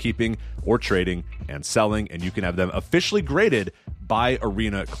for safekeeping or trading and selling, and you can have them officially graded by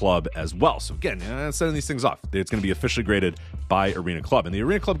Arena Club as well. So again, sending these things off, it's going to be officially graded by Arena Club. And the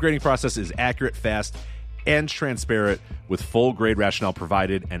Arena Club grading process is accurate, fast, and transparent, with full grade rationale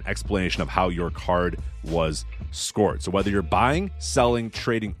provided and explanation of how your card was scored. So whether you're buying, selling,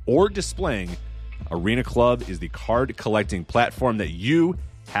 trading, or displaying, Arena Club is the card collecting platform that you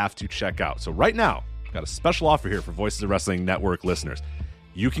have to check out. So right now, I've got a special offer here for Voices of Wrestling Network listeners.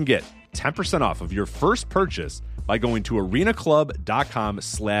 You can get 10% off of your first purchase by going to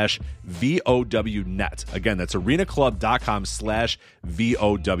arenaclub.com/VOWnet. Again, that's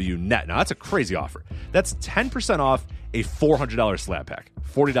arenaclub.com/VOWnet. Now, that's a crazy offer. That's 10% off a $400 slab pack.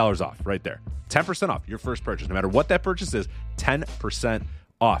 $40 off right there. 10% off your first purchase. No matter what that purchase is, 10%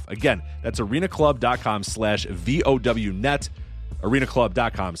 off. Again, that's arenaclub.com/VOWnet.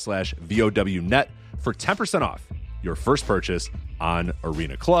 arenaclub.com/VOWnet for 10% off your first purchase on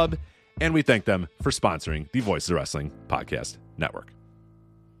Arena Club. And we thank them for sponsoring the Voices of Wrestling Podcast Network.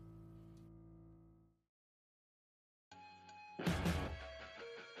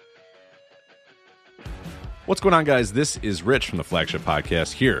 What's going on, guys? This is Rich from the Flagship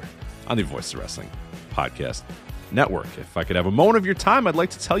Podcast here on the Voices of Wrestling Podcast Network. If I could have a moment of your time, I'd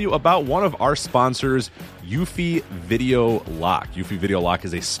like to tell you about one of our sponsors, Eufy Video Lock. Eufy Video Lock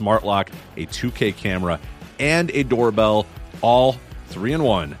is a smart lock, a 2K camera, and a doorbell, all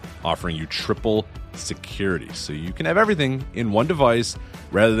 3-in-1, offering you triple security. So you can have everything in one device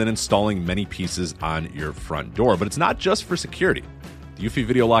rather than installing many pieces on your front door. But it's not just for security. The Eufy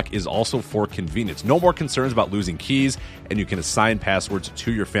Video Lock is also for convenience. No more concerns about losing keys, and you can assign passwords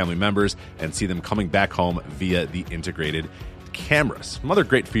to your family members and see them coming back home via the integrated cameras. Some other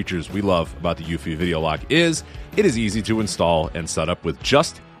great features we love about the Eufy Video Lock is it is easy to install and set up with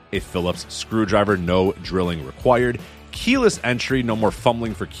just a Phillips screwdriver, no drilling required. Keyless entry, no more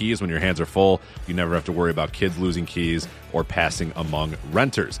fumbling for keys when your hands are full. You never have to worry about kids losing keys or passing among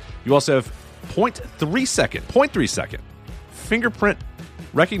renters. You also have 0.3 second fingerprint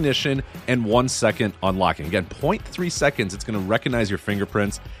recognition and 1 second unlocking. Again, 0.3 seconds, it's going to recognize your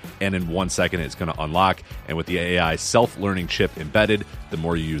fingerprints, and in 1 second, it's going to unlock. And with the AI self-learning chip embedded, the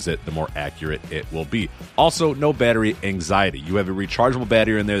more you use it, the more accurate it will be. Also, no battery anxiety. You have a rechargeable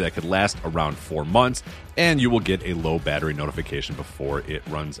battery in there that could last around 4 months, and you will get a low battery notification before it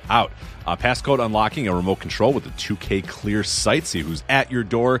runs out. Passcode unlocking, a remote control with a 2K clear sight. See who's at your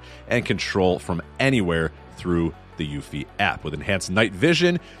door and control from anywhere through the Eufy app. With enhanced night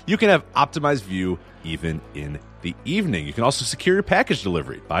vision, you can have optimized view even in the evening. You can also secure your package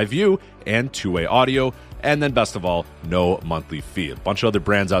delivery by view and two-way audio. And then best of all, no monthly fee. A bunch of other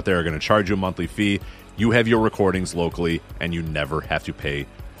brands out there are going to charge you a monthly fee. You have your recordings locally, and you never have to pay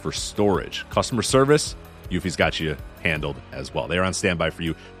for storage. Customer service, Eufy's got you handled as well. They are on standby for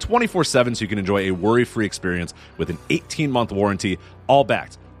you 24/7, so you can enjoy a worry-free experience with an 18-month warranty, all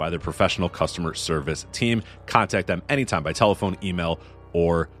backed by their professional customer service team. Contact them anytime by telephone, email,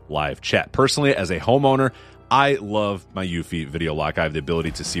 or live chat. Personally, as a homeowner, I love my Eufy Video Lock. I have the ability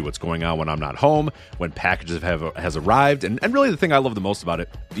to see what's going on when I'm not home, when packages has arrived, and really the thing I love the most about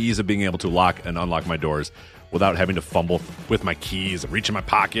it, the ease of being able to lock and unlock my doors without having to fumble with my keys and reach in my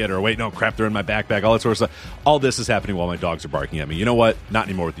pocket or wait, no, crap, they're in my backpack, all that sort of stuff. All this is happening while my dogs are barking at me. You know what? Not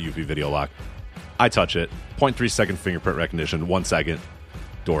anymore with the Eufy Video Lock. I touch it, 0.3 second fingerprint recognition, 1 second,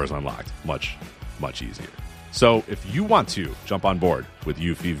 door is unlocked. Much, much easier. So if you want to jump on board with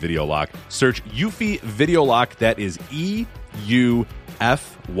Eufy Video Lock, search Eufy Video Lock. That is EUFY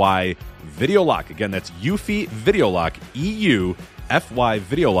Video Lock. Again, that's Eufy Video Lock, EUFY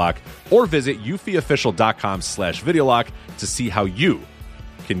Video Lock, or visit eufyofficial.com/videolock to see how you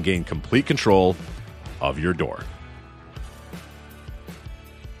can gain complete control of your door.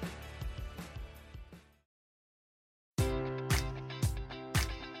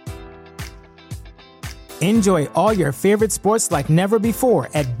 Enjoy all your favorite sports like never before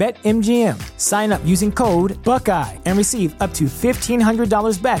at BetMGM. Sign up using code Buckeye and receive up to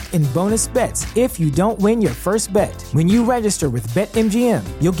 $1,500 back in bonus bets if you don't win your first bet. When you register with BetMGM,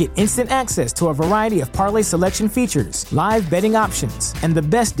 you'll get instant access to a variety of parlay selection features, live betting options, and the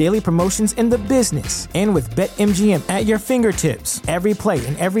best daily promotions in the business. And with BetMGM at your fingertips, every play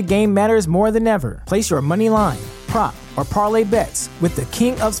and every game matters more than ever. Place your money line, prop, or parlay bets with the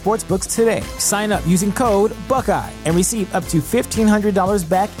king of sportsbooks today. Sign up using code Buckeye and receive up to $1,500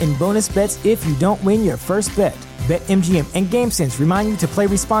 back in bonus bets if you don't win your first bet. BetMGM and GameSense remind you to play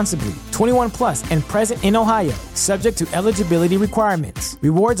responsibly. 21 plus and present in Ohio, subject to eligibility requirements.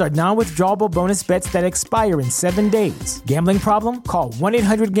 Rewards are non-withdrawable bonus bets that expire in 7 days. Gambling problem? Call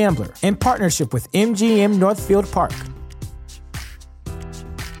 1-800-GAMBLER. In partnership with MGM Northfield Park.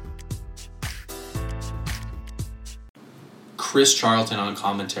 Chris Charlton on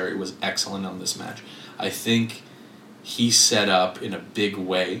commentary was excellent on this match. I think he set up in a big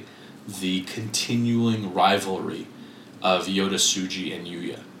way the continuing rivalry of Yota Tsuji and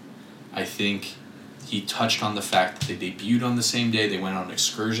Yuya. I think he touched on the fact that they debuted on the same day, they went on an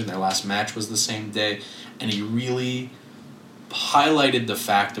excursion, their last match was the same day, and he really highlighted the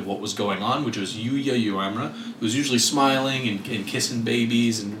fact of what was going on, which was Yuya Uemura, who's usually smiling and kissing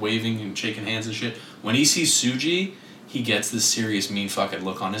babies and waving and shaking hands and shit. When he sees Tsuji, he gets this serious mean fucking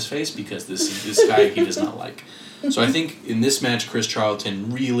look on his face because this guy he does not like. So I think in this match, Chris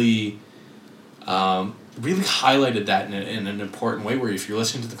Charlton really highlighted that in an important way, where if you're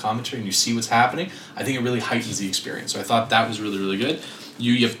listening to the commentary and you see what's happening, I think it really heightens the experience. So I thought that was really, really good.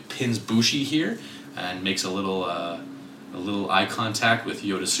 Yuya pins Bushi here and makes a little eye contact with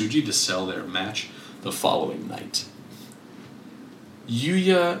Yota Tsuji to sell their match the following night.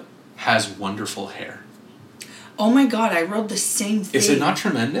 Yuya has wonderful hair. Oh my god, I wrote the same thing. Is it not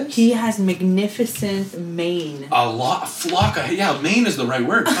tremendous? He has magnificent mane. Mane is the right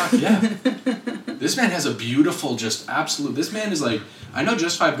word. Fuck, yeah. This man has a beautiful, this man is like, I know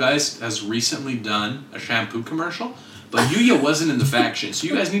Just Five Guys has recently done a shampoo commercial, but Yuya wasn't in the faction, so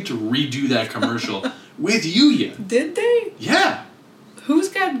you guys need to redo that commercial with Yuya. Did they? Yeah. Who's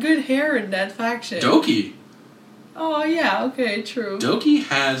got good hair in that faction? Doki. Oh, yeah, okay, true. Doki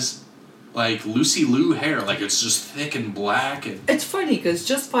has like Lucy Liu hair, like it's just thick and black. And it's funny because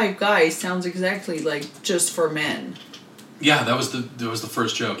Just Five Guys sounds exactly like Just for Men. Yeah, that was the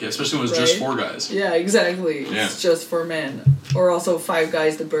first joke. Yeah, especially when it was Just Four Guys. Yeah, exactly. Yeah. It's Just for Men, or also Five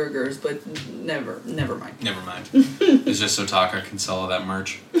Guys the Burgers, but never mind. Never mind. It's just so Taka can sell all that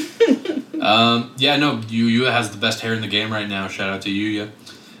merch. Yuya has the best hair in the game right now. Shout out to Yuya.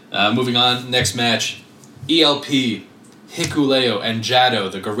 Moving on, next match, ELP. Hikuleo and Jado,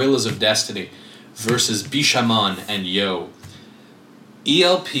 the Gorillas of Destiny, versus Bishamon and Yo.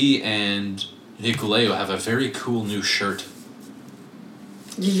 ELP and Hikuleo have a very cool new shirt.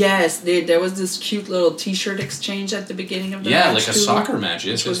 Yes, there was this cute little T-shirt exchange at the beginning of the match. Yeah, like a soccer match.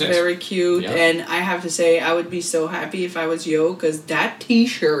 Yes, which was very cute. Yeah. And I have to say, I would be so happy if I was Yo, because that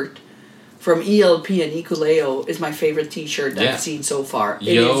T-shirt from ELP and Hikuleo is my favorite T-shirt I've seen so far. It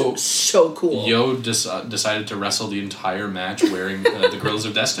is so cool. Yo decided to wrestle the entire match wearing the Gorillas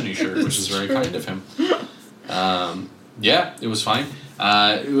of Destiny shirt, which is very kind of him. It was fine.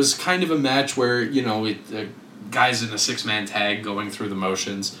 It was kind of a match where, guys in a 6-man tag going through the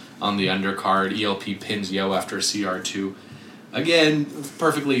motions on the undercard. ELP pins Yo after a CR2. Again,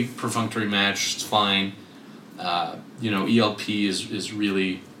 perfectly perfunctory match. It's fine. ELP is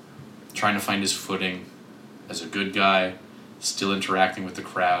really trying to find his footing as a good guy, still interacting with the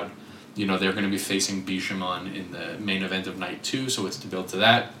crowd. They're going to be facing Bishamon in the main event of night 2, so it's to build to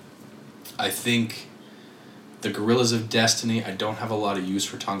that. I think The Gorillas of Destiny, I don't have a lot of use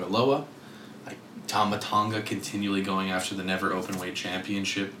for Tongaloa. Tama Tonga continually going after the Never Openweight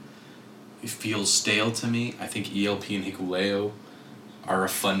Championship. It feels stale to me. I think ELP and Hikuleo are a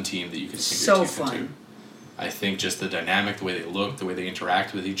fun team that you can sink your teeth into. I think just the dynamic, the way they look, the way they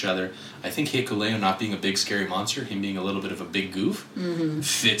interact with each other. I think Hikuleo not being a big scary monster, him being a little bit of a big goof,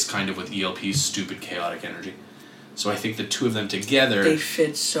 fits kind of with ELP's stupid chaotic energy. So I think the two of them together... They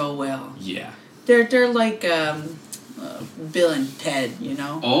fit so well. Yeah. They're like Bill and Ted, you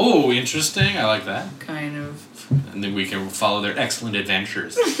know? Oh, interesting. I like that. Kind of. And then we can follow their excellent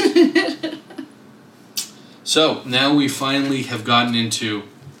adventures. So, now we finally have gotten into...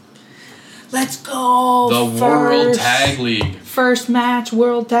 Let's go! The World Tag League. First match,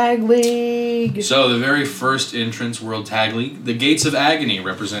 World Tag League. So, the very first entrance, World Tag League. The Gates of Agony,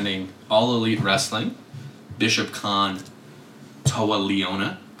 representing All Elite Wrestling. Bishop Khan, Toa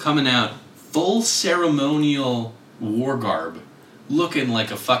Leona. Coming out full ceremonial war garb. Looking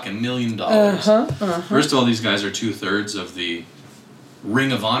like a fucking $1 million. First of all, these guys are 2/3 of the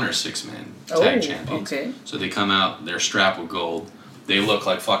Ring of Honor 6-man tag champions. Okay. So they come out, they're strapped with gold. They look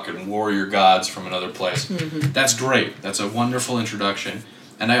like fucking warrior gods from another place. That's great. That's a wonderful introduction.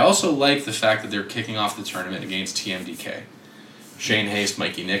 And I also like the fact that they're kicking off the tournament against TMDK. Shane Haste,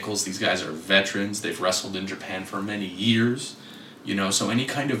 Mikey Nichols, these guys are veterans. They've wrestled in Japan for many years. You know, so any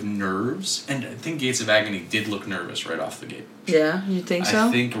kind of nerves, and I think Gates of Agony did look nervous right off the gate. Yeah, you think so?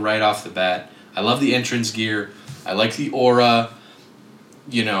 I think right off the bat. I love the entrance gear. I like the aura.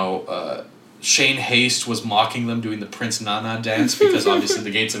 You know, Shane Haste was mocking them doing the Prince Nana dance because obviously the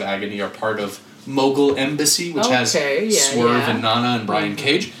Gates of Agony are part of Mogul Embassy, which has Swerve and Nana and Brian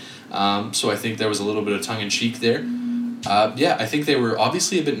Cage. So I think there was a little bit of tongue-in-cheek there. I think they were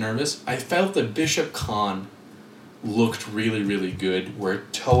obviously a bit nervous. I felt that Bishop Khan looked really, really good, where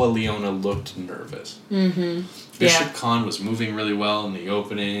Toa Leona looked nervous. Bishop Khan was moving really well in the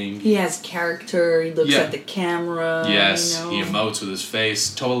opening. He has character. He looks at the camera. Yes, you know. he emotes with his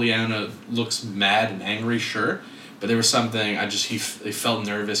face. Toa Leona looks mad and angry, sure, but there was something. He felt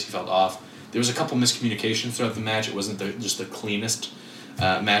nervous. He felt off. There was a couple miscommunications throughout the match. It wasn't just the cleanest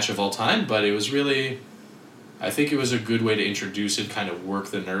match of all time, but it was really... I think it was a good way to introduce it, kind of work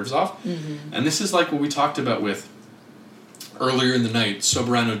the nerves off. And this is like what we talked about with earlier in the night,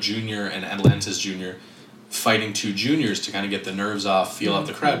 Soberano Jr. and Atlantis Jr. fighting two juniors to kind of get the nerves off, feel out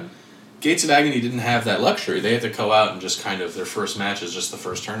the crowd. Gates of Agony didn't have that luxury. They had to go out and just kind of, their first match is just the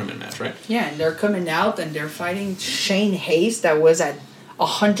first tournament match, right? Yeah, and they're coming out and they're fighting Shane Haste that was at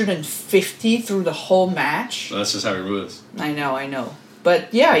 150 through the whole match. Well, that's just how he moves. I know.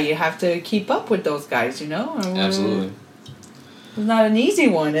 But yeah, you have to keep up with those guys, you know? Absolutely. It's not an easy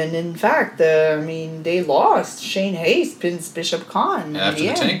one, and in fact, they lost. Shane Haste pins Bishop Khan after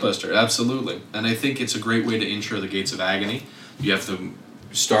the Tank Buster, absolutely. And I think it's a great way to intro the Gates of Agony. You have to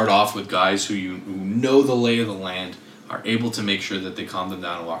start off with guys who know the lay of the land, are able to make sure that they calm them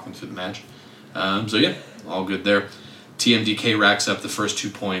down and walk them through the match. All good there. TMDK racks up the first 2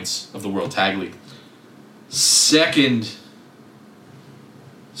 points of the World Tag League. Second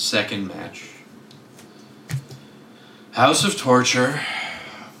match. House of Torture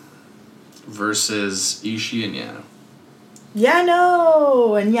versus Ishii and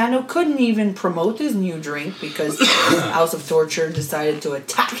Yano. And Yano couldn't even promote his new drink because House of Torture decided to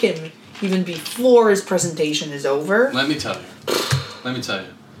attack him even before his presentation is over. Let me tell you.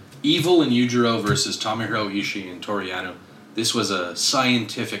 Evil and Yujiro versus Tomohiro Ishii and Toru Yano. This was a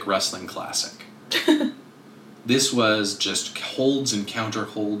scientific wrestling classic. This was just holds and counter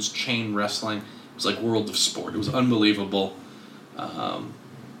holds, chain wrestling. It was like World of Sport. It was unbelievable.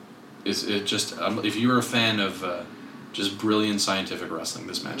 If you're a fan of just brilliant scientific wrestling,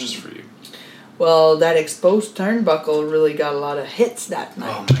 this match is for you. Well, that exposed turnbuckle really got a lot of hits that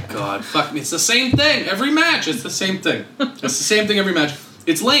night. Oh my god. Fuck me. It's the same thing. Every match. It's the same thing. It's the same thing every match.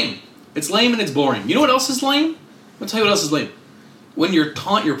 It's lame. It's lame and it's boring. You know what else is lame? I'll tell you what else is lame. When your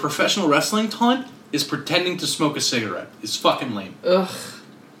professional wrestling taunt is pretending to smoke a cigarette. It's fucking lame. Ugh.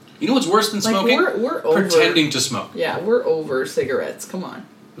 You know what's worse than smoking? We're over. Pretending to smoke. Yeah, we're over cigarettes. Come on.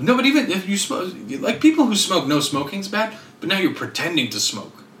 No, but even if you smoke... Like, people who smoke know smoking's bad, but now you're pretending to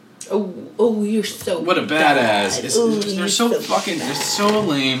smoke. Oh, you're so What a badass. They're so fucking... They're so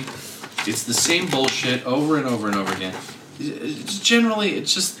lame. It's the same bullshit over and over and over again. It's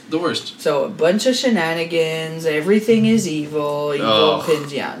just the worst. So, a bunch of shenanigans, everything is evil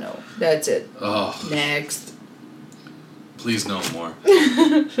pins Yano. That's it. Oh. Next. Please no more.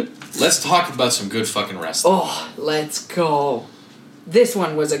 Let's talk about some good fucking wrestling. Oh, let's go. This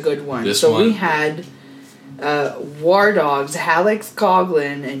one was a good one. We had War Dogs, Alex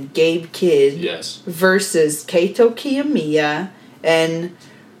Coughlin and Gabe Kidd. Yes. Versus Kaito Kiyomiya and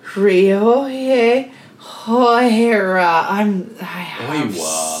Ryohei Hoihara. I have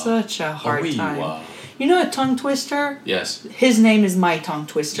such a hard time. You know a tongue twister? Yes. His name is my tongue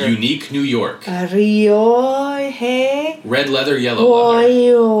twister. Unique New York. Ryohei. Red leather, yellow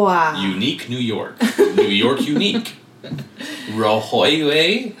leather. Unique New York. New York unique.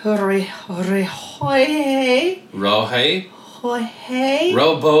 Rohoiwe. Rohei. Rohei. Hoihei.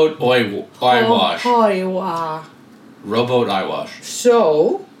 Rowboat eyewash. Hoiwa. Rowboat eyewash.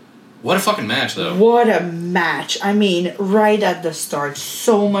 So... What a fucking match, though. What a match. I mean, right at the start,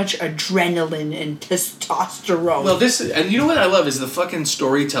 so much adrenaline and testosterone. Well, and you know what I love is the fucking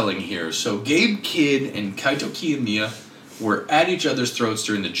storytelling here. So Gabe Kidd and Kaito Kiyomiya were at each other's throats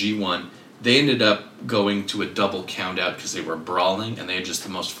during the G1. They ended up going to a double count out because they were brawling and they had just the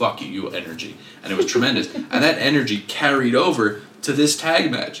most fuck you energy. And it was tremendous. And that energy carried over to this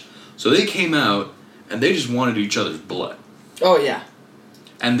tag match. So they came out and they just wanted each other's blood. Oh, yeah.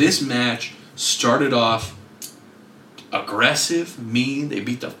 And this match started off aggressive, mean. They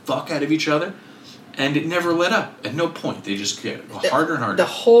beat the fuck out of each other. And it never let up. At no point. They just get harder and harder. The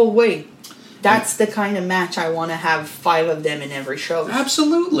whole way. That's the kind of match I want to have 5 of them in every show.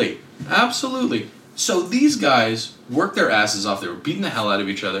 Absolutely. Absolutely. So these guys worked their asses off. They were beating the hell out of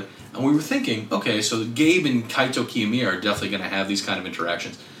each other. And we were thinking, okay, so Gabe and Kaito Kiyomiya are definitely going to have these kind of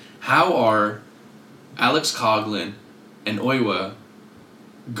interactions. How are Alex Coughlin and Oiwa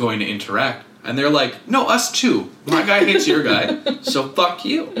going to interact? And they're like, no, us too. My guy hates your guy, so fuck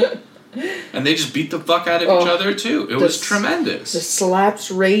you. And they just beat the fuck out of each other too. It was tremendous. The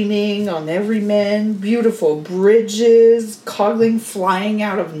slaps raining on every man, beautiful bridges, Coughlin flying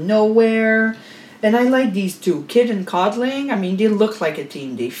out of nowhere. And I like these two, Kidd and Coughlin. I mean, they look like a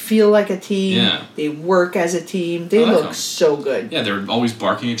team. They feel like a team. Yeah. They work as a team. They look so good. Yeah, they're always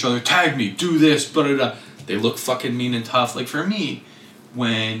barking at each other. Tag me, do this, blah. They look fucking mean and tough. Like for me,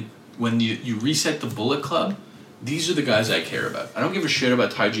 when you reset the Bullet Club, these are the guys I care about. I don't give a shit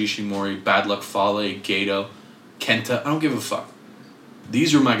about Taiji Ishimori, Bad Luck Fale, Gato, Kenta. I don't give a fuck.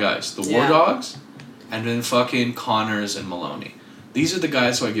 These are my guys. The War Dogs, and then fucking Connors and Maloney. These are the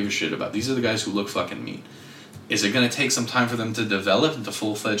guys who I give a shit about. These are the guys who look fucking mean. Is it going to take some time for them to develop into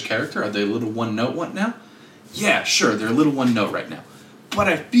full-fledged character? Are they a little one-note one now? Yeah, sure, they're a little one-note right now. But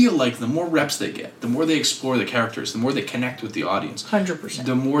I feel like the more reps they get, the more they explore the characters, the more they connect with the audience. 100%.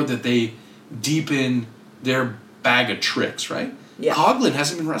 The more that they deepen their bag of tricks, right? Yeah. Coughlin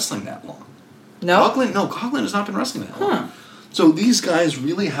hasn't been wrestling that long. No? Coughlin has not been wrestling that long. So these guys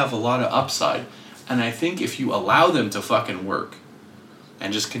really have a lot of upside. And I think if you allow them to fucking work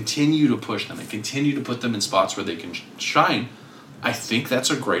and just continue to push them and continue to put them in spots where they can shine, I think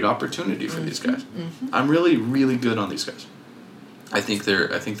that's a great opportunity for these guys. Mm-hmm. I'm really, really good on these guys. I think they're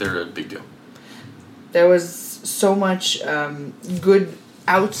a big deal. There was so much good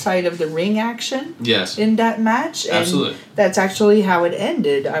outside of the ring action in that match. And absolutely. That's actually how it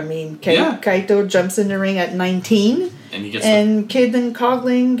ended. I mean, Kaito jumps in the ring at 19 and Kidd and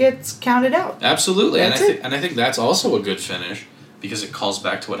Coughlin gets counted out. Absolutely. And I think that's also a good finish because it calls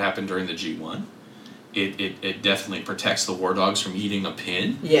back to what happened during the G1. It definitely protects the War Dogs from eating a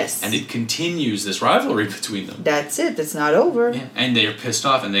pin. Yes. And it continues this rivalry between them. That's it. It's not over. Yeah. And they're pissed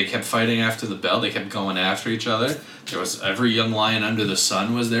off, and they kept fighting after the bell. They kept going after each other. There was every young lion under the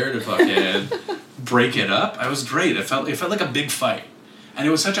sun was there to fucking break it up. It was great. It felt like a big fight. And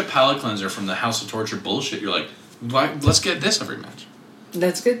it was such a palate cleanser from the House of Torture bullshit. You're like, let's get this every match.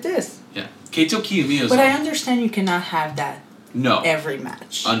 Let's get this. Yeah. Kaito Kiyomiya. But I understand you cannot have that every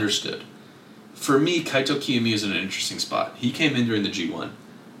match. Understood. For me, Kaito Kiyomiya is in an interesting spot. He came in during the G1.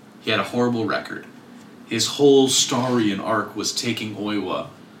 He had a horrible record. His whole story and arc was taking Oiwa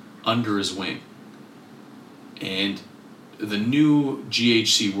under his wing. And the new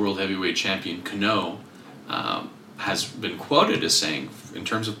GHC World Heavyweight Champion, Kano, has been quoted as saying, in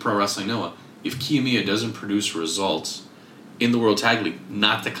terms of Pro Wrestling Noah, if Kiyomiya doesn't produce results in the World Tag League,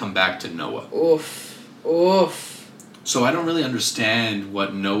 not to come back to Noah. Oof. So I don't really understand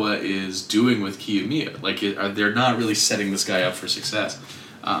what Noah is doing with Kiyomiya. Like, they're not really setting this guy up for success.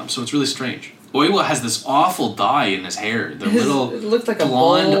 So it's really strange. Oiwa has this awful dye in his hair. The little it looks like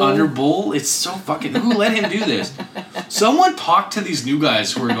blonde a bowl. under bowl. It's so fucking... Who let him do this? Someone talk to these new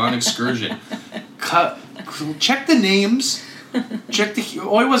guys who are on excursion. Check the names.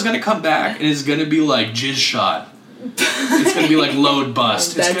 Oiwa's going to come back and it's going to be like Jizz Shot. It's going to be like Load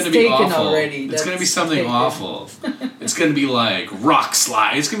Bust. It's going to be awful. Already. It's going to be something awful. It's going to be like Rock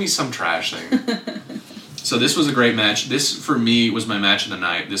Slide. It's going to be some trash thing. So this was a great match. This, for me, was my match of the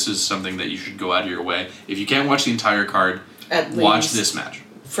night. This is something that you should go out of your way. If you can't watch the entire card, watch this match.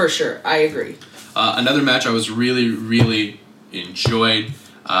 For sure. I agree. Another match I was really, really enjoyed.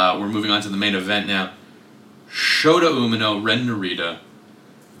 We're moving on to the main event now. Shota Umino, Ren Narita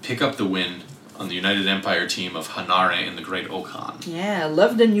pick up the win on the United Empire team of Hanare and the Great Okan. Yeah, I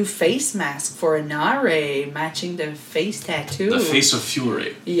love the new face mask for Hanare, matching the face tattoo. The face of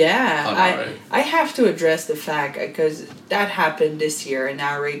fury. Yeah, I have to address the fact, because that happened this year, and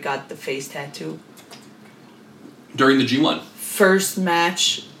Hanare got the face tattoo. During the G1. First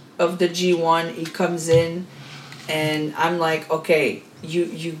match of the G1, he comes in, and I'm like, okay,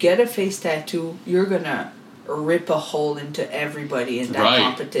 you get a face tattoo, you're gonna rip a hole into everybody in that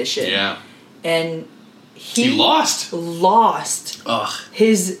competition. Yeah. And he lost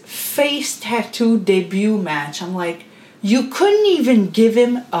his face tattoo debut match. I'm like, you couldn't even give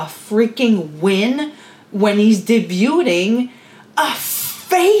him a freaking win when he's debuting a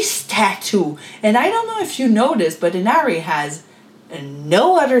face tattoo. And I don't know if you noticed, but Inari has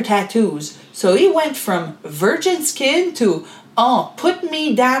no other tattoos. So he went from virgin skin to put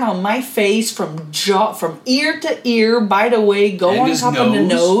me down on my face from ear to ear. By the way, go on top of the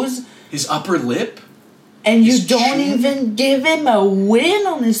nose. His upper lip? And you don't even give him a win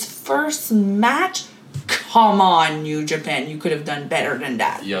on his first match? Come on, New Japan. You could have done better than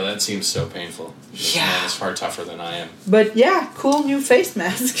that. Yo, that seems so painful. This man is far tougher than I am. But yeah, cool new face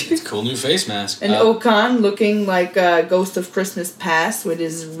mask. It's a cool new face mask. And Okan looking like a Ghost of Christmas Past with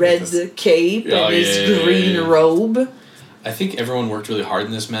his red cape and his green robe. I think everyone worked really hard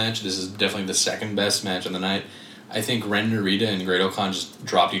in this match. This is definitely the second best match of the night. I think Ren Narita and Great Okan just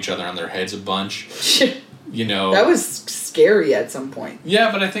dropped each other on their heads a bunch. That was scary at some point.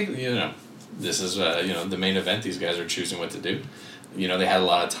 Yeah, but I think, this is, the main event. These guys are choosing what to do. They had a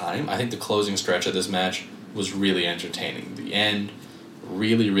lot of time. I think the closing stretch of this match was really entertaining. The end,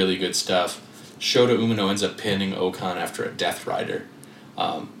 really, really good stuff. Shota Umino ends up pinning Okan after a Death Rider.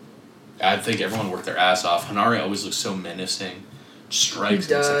 I think everyone worked their ass off. Hanare always looks so menacing. Strikes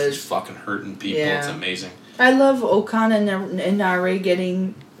and like he's fucking hurting people. Yeah. It's amazing. I love Okan and Nare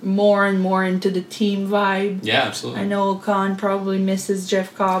getting more and more into the team vibe. Yeah, absolutely. I know Okan probably misses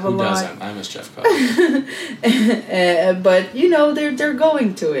Jeff Cobb a lot. Who doesn't? I miss Jeff Cobb. But, they're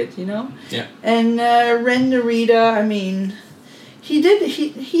going to it, Yeah. And Ren Narita, I mean,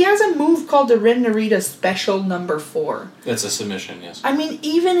 he has a move called the Ren Narita Special Number 4. That's a submission, yes. I mean,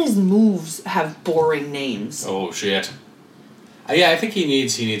 even his moves have boring names. Oh, shit. Yeah, I think he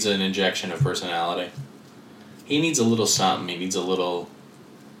needs an injection of personality. He needs a little something. He needs a little...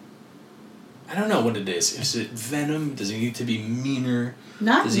 I don't know what it is. Is it venom? Does he need to be meaner?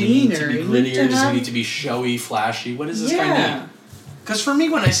 Does he need to be grittier? Does he need to be showy, flashy? What does this guy need? Because for me,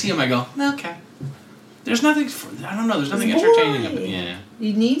 when I see him, I go, okay. There's nothing... I don't know. There's nothing entertaining about it. Yeah.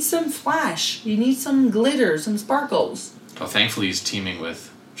 You need some flash. You need some glitter, some sparkles. Well, thankfully, he's teaming with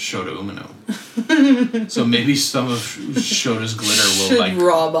Shota Umino. So maybe some of Shota's glitter will should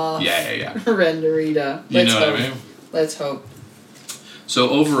rub off. Yeah. Ren Narita. You know what I mean? Let's hope. So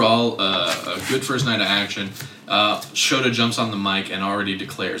overall, a good first night of action. Shota jumps on the mic and already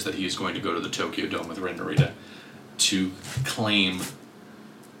declares that he is going to go to the Tokyo Dome with Ren Narita to claim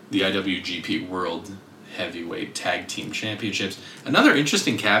the IWGP World Heavyweight Tag Team Championships. Another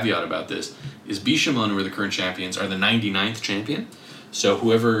interesting caveat about this is Bishamon, who are the current champions, are the 99th champion. So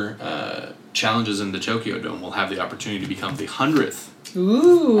whoever challenges in the Tokyo Dome will have the opportunity to become the 100th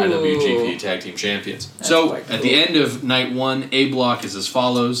IWGP Tag Team Champions. That's so at the end of night one, A block is as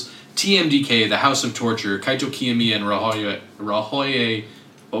follows: TMDK, the House of Torture, Kaito Kiyomiya and Rohei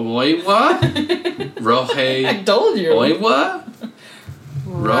Oiwa? I told you. Oiwa?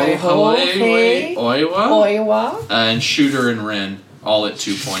 Rohei Oiwa? And Shooter and Ren, all at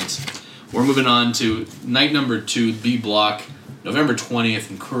 2 points. We're moving on to night number 2, B block, November 20th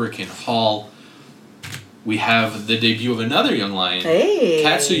in Kurikan Hall. We have the debut of another young lion,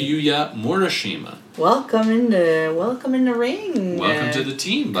 Katsuyuya Murashima. Welcome in the ring. Welcome to the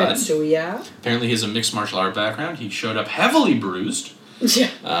team, bud. Katsuya. Apparently he has a mixed martial art background. He showed up heavily bruised.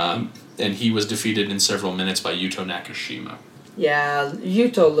 Yeah. And he was defeated in several minutes by Yuto Nakashima. Yeah,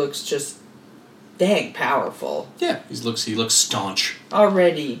 Yuto looks just dang powerful. Yeah, he looks staunch.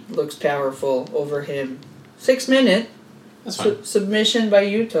 Already looks powerful over him. 6 minute. That's fine. Submission by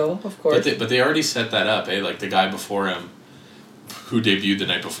Yuto, of course. But they already set that up, eh? Like the guy before him, who debuted the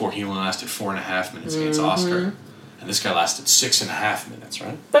night before, he only lasted 4.5 minutes against Oscar. And this guy lasted 6.5 minutes,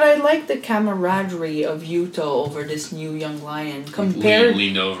 right? But I like the camaraderie of Yuto over this new young lion. Compared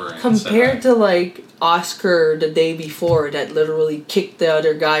leaned over and to like Oscar the day before that literally kicked the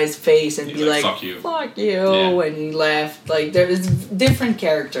other guy's face and be like, fuck you, and he left. Like, there's different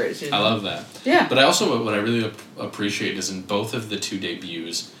characters. I love that. Yeah. But I also, what I really appreciate is in both of the 2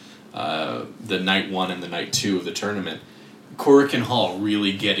 debuts, the night 1 and the night 2 of the tournament, Korakuen Hall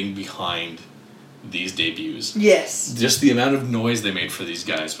really getting behind these debuts. Yes. Just the amount of noise they made for these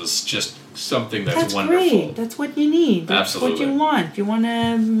guys was just something that's wonderful. Great. That's what you need. That's Absolutely. what you want. You want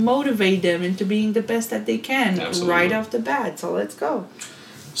to motivate them into being the best that they can right off the bat. So let's go.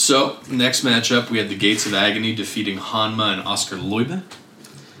 So, next matchup, we had the Gates of Agony defeating Hanma and Oscar Leube.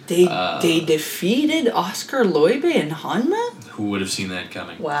 They defeated Oscar Leube and Hanma? Who would have seen that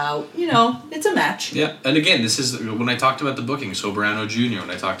coming? Wow. You know, it's a match. Yeah, and again, this is when I talked about the booking, Soberano Jr., when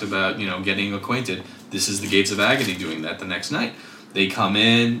I talked about, getting acquainted, this is the Gates of Agony doing that the next night. They come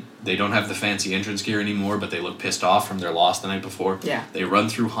in, they don't have the fancy entrance gear anymore, but they look pissed off from their loss the night before. Yeah. They run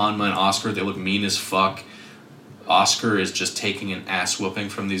through Hanma and Oscar, they look mean as fuck. Oscar is just taking an ass whooping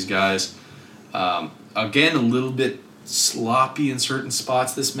from these guys. Again, a little bit sloppy in certain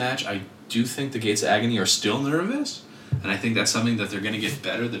spots this match. I do think the Gates of Agony are still nervous, and I think that's something that they're going to get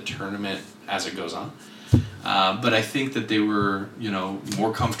better the tournament as it goes on. But I think that they were,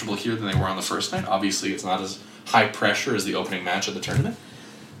 more comfortable here than they were on the first night. Obviously, it's not as high pressure as the opening match of the tournament.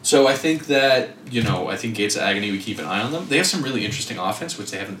 So I think that, I think Gates of Agony, we keep an eye on them. They have some really interesting offense, which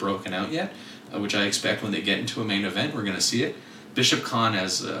they haven't broken out yet, which I expect when they get into a main event, we're going to see it. Bishop Khan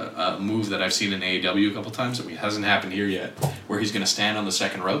has a move that I've seen in AEW a couple times. It hasn't happened here yet, where he's going to stand on the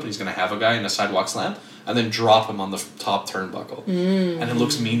second rope and he's going to have a guy in a sidewalk slam and then drop him on the top turnbuckle. And it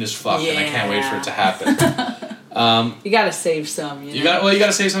looks mean as fuck, and I can't wait for it to happen. You got to save some, you got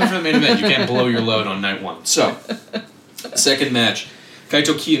to save something for the main event. You can't blow your load on night 1. So, second match,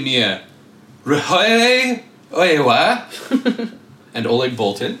 Kaito Kiyomiya, Ryohei Oiwa, and Oleg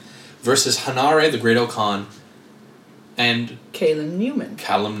Boltin versus Hanare, the Great Okan, and Callum Newman.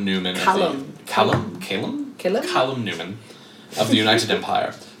 Callum Newman of the United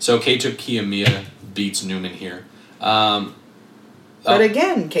Empire. So Kaito Kiyomiya beats Newman here. But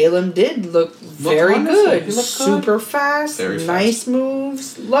again, Callum did look very good. He looked super fast, nice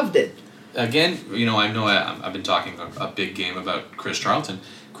moves. Loved it. Again, I know I've been talking a big game about Chris Charlton.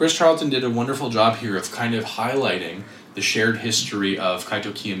 Chris Charlton did a wonderful job here of kind of highlighting the shared history of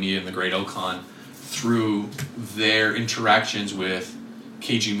Kaito Kiyomiya and the Great Okan through their interactions with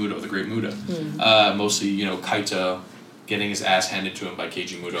Keiji Muto, the Great Muto. Mostly, Kaito getting his ass handed to him by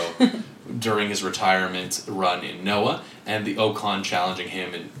Keiji Muto during his retirement run in Noah, and the Okan challenging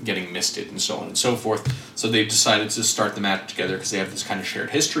him and getting misted and so on and so forth. So they decided to start the match together because they have this kind of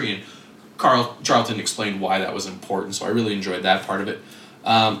shared history, and Charlton explained why that was important, so I really enjoyed that part of it.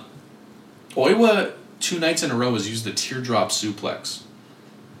 Oiwa, 2 nights in a row, has used the teardrop suplex,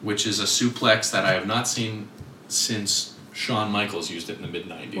 which is a suplex that I have not seen since Shawn Michaels used it in the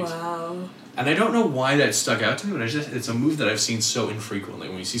mid-90s. Wow. And I don't know why that stuck out to me, but it's a move that I've seen so infrequently.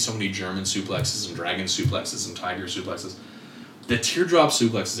 When you see so many German suplexes and dragon suplexes and tiger suplexes, the teardrop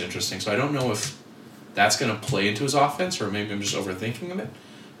suplex is interesting, so I don't know if that's going to play into his offense, or maybe I'm just overthinking it.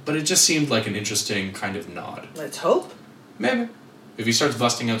 But it just seemed like an interesting kind of nod. Let's hope. Maybe. If he starts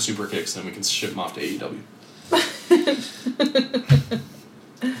busting out super kicks, then we can ship him off to AEW.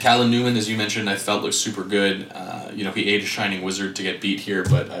 Callum Newman, as you mentioned, I felt looked super good. He ate a Shining Wizard to get beat here,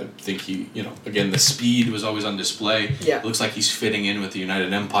 but I think he, again, the speed was always on display. Yeah. It looks like he's fitting in with the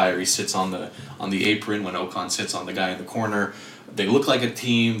United Empire. He sits on the apron when Okan sits on the guy in the corner. They look like a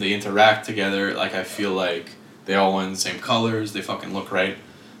team. They interact together. Like, I feel like they all wear the same colors. They fucking look right.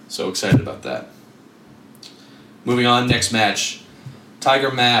 So excited about that. Moving on, next match.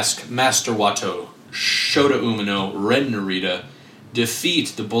 Tiger Mask, Master Wato, Shota Umino, Ren Narita defeat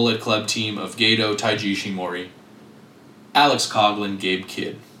the Bullet Club team of Gedo, Taiji Ishimori, Alex Coughlin, Gabe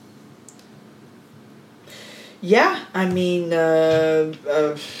Kidd. Yeah, I mean,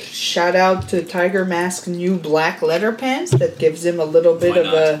 shout out to Tiger Mask's new black leather pants that gives him a little bit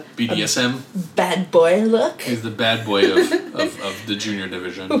of a BDSM bad boy look. He's the bad boy of the junior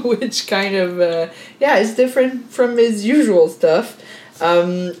division, which kind of is different from his usual stuff.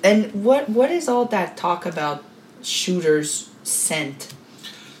 And what is all that talk about shooters scent?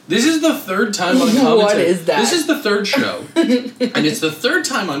 This is the third time on commentary. What is that? This is the third show, and it's the third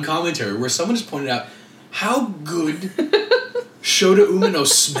time on commentary where someone has pointed out how good Shota Umino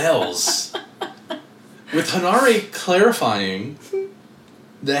smells, with Hanare clarifying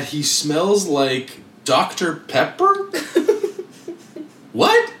that he smells like Dr. Pepper?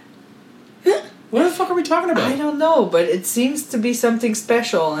 What? What the fuck are we talking about? I don't know, but it seems to be something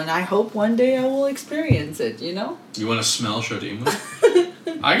special, and I hope one day I will experience it, You want to smell Shota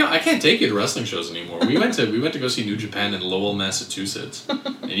Umino? I can't take you to wrestling shows anymore. We went to go see New Japan in Lowell, Massachusetts,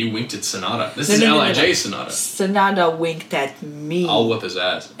 and you winked at Sonata. This is LIJ Sonata. Sonata winked at me. I'll whip his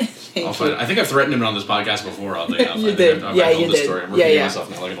ass. I think I've threatened him on this podcast before. I'll think you did. I've told this story. I'm repeating myself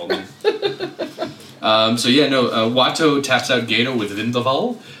now like an old man. Wato taps out Gato with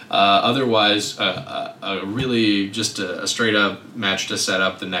Vindaval. Otherwise, really just a straight up match to set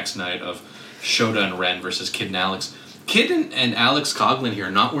up the next night of Shota and Ren versus Kid and Alex. Kid and Alex Coughlin here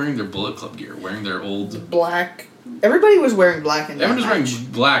not wearing their Bullet Club gear, wearing their old... Black. Everybody was wearing black in that Everyone was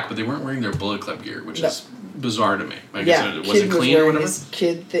wearing black, but they weren't wearing their Bullet Club gear, which is bizarre to me. I guess it wasn't clean or whatever.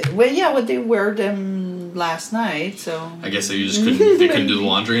 They wear them last night, so... I guess they just couldn't do the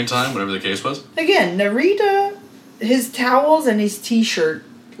laundry in time, whatever the case was. Again, Narita, his towels and his t-shirt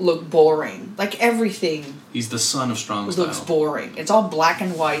look boring. Like everything. He's the son of Strong Style. Looks boring. It's all black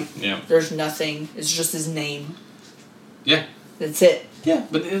and white. Yeah. There's nothing. It's just his name. Yeah. That's it. Yeah,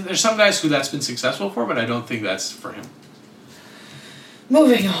 but there's some guys who that's been successful for, but I don't think that's for him.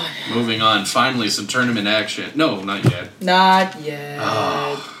 Moving on. Finally, some tournament action. No, not yet. Not yet.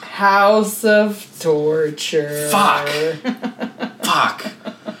 Oh. House of Torture. Fuck.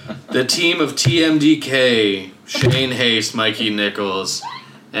 The team of TMDK, Shane Haste, Mikey Nichols,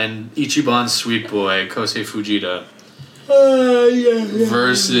 and Ichiban's sweet boy, Kosei Fujita.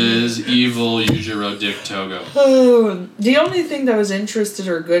 Versus evil Yujiro Dick Togo. The only thing that was interested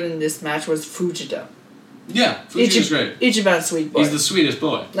or good in this match was Fujita. Yeah, Fujita's great. Ichiban's sweet boy. He's the sweetest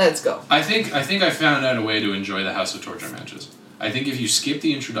boy. Let's go. I think I found out a way to enjoy the House of Torture matches. I think if you skip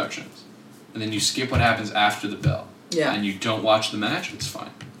the introductions, and then you skip what happens after the bell, and you don't watch the match, it's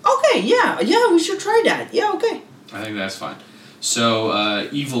fine. Okay, yeah, we should try that. Yeah, okay. I think that's fine. So,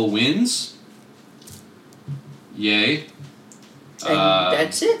 Evil wins. Yay. And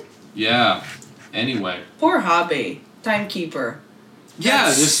that's it. Yeah. Anyway. Poor Habe, timekeeper. Yeah,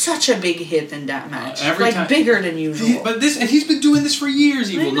 that's such a big hit in that match. Time, bigger than usual. He's been doing this for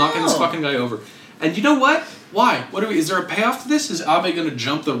years, Evil, knocking this fucking guy over. And you know what? Why? Is there a payoff to this? Is Abe going to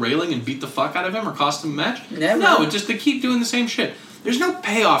jump the railing and beat the fuck out of him or cost him a match? Never. No, it's just they keep doing the same shit. There's no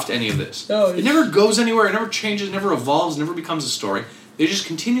payoff to any of this. No, it never goes anywhere, it never changes, never evolves, never becomes a story. They just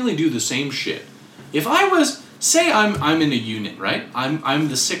continually do the same shit. If I was... Say I'm in a unit, right? I'm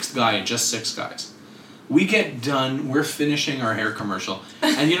the sixth guy and just six guys. We get done, we're finishing our hair commercial,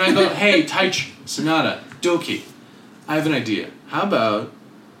 and I go, hey, Taichi, Sonata, Doki, I have an idea. How about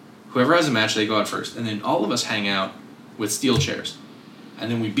whoever has a match, they go out first, and then all of us hang out with steel chairs, and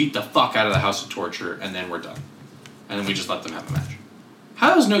then we beat the fuck out of the House of Torture, and then we're done. And then we just let them have a match.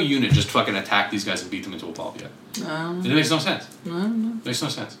 How does no unit just fucking attack these guys and beat them into a ball yet? It makes no sense. It makes no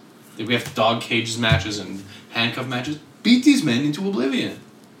sense. If we have dog cages matches and handcuff matches, beat these men into oblivion.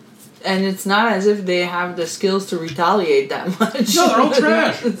 And it's not as if they have the skills to retaliate that much. No, they're all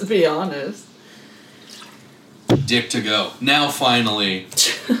trash. Let's be honest. Dick to go. Now finally,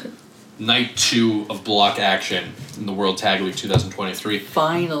 night 2 of block action in the World Tag League 2023.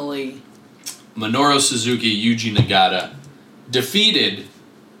 Finally. Minoru Suzuki, Yuji Nagata, defeated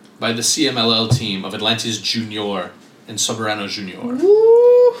by the CMLL team of Atlantis Junior and Soberano Junior.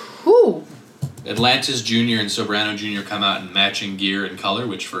 Woo-hoo! Atlantis Junior and Soberano Junior come out in matching gear and color,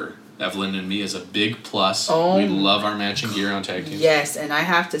 which for Evelyn and me is a big plus. We love our matching gear on tag teams. Yes, and I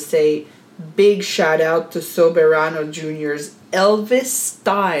have to say, big shout out to Soberano Junior's Elvis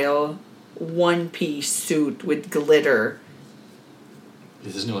style one-piece suit with glitter.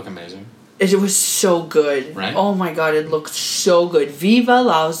 Doesn't it look amazing? It was so good. Right? Oh my god, it looked so good. Viva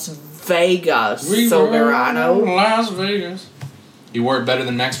Las Vegas, Soberano. Las Vegas. You wore it better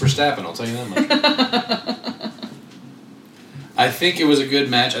than Max Verstappen, I'll tell you that much. I think it was a good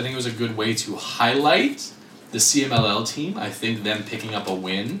match. I think it was a good way to highlight the CMLL team. I think them picking up a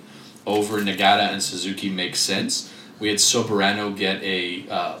win over Nagata and Suzuki makes sense. We had Soberano get a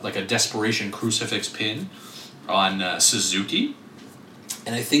desperation crucifix pin on Suzuki.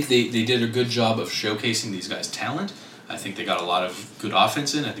 And I think they did a good job of showcasing these guys' talent. I think they got a lot of good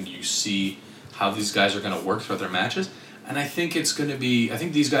offense in. I think you see how these guys are going to work throughout their matches. And I think these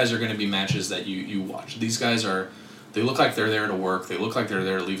guys are going to be matches that you watch. These guys they look like they're there to work. They look like they're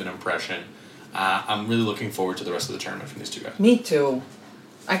there to leave an impression. I'm really looking forward to the rest of the tournament from these two guys. Me too.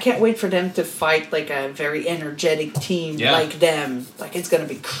 I can't wait for them to fight like a very energetic team like them. Like, it's going to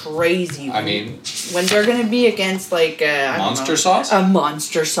be crazy. When they're going to be against like a Monster Sauce? A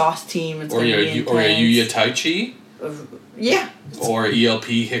Monster Sauce team. It's or a Yuya Taichi? Yeah. Or ELP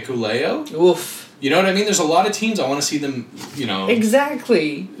Hikuleo? Oof. You know what I mean? There's a lot of teams I want to see them,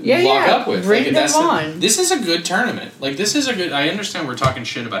 Exactly. Lock up with. Bring them on. This is a good tournament. I understand we're talking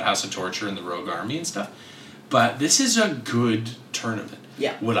shit about House of Torture and the Rogue Army and stuff, but this is a good tournament.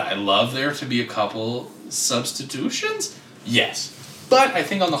 Yeah. Would I love there to be a couple substitutions? Yes. But I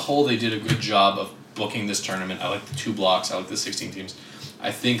think on the whole they did a good job of booking this tournament. I like the 2 blocks. I like the 16 teams.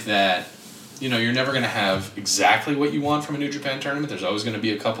 I think that, you're never going to have exactly what you want from a New Japan tournament. There's always going to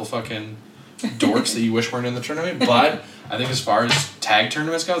be a couple fucking dorks that you wish weren't in the tournament. But I think as far as tag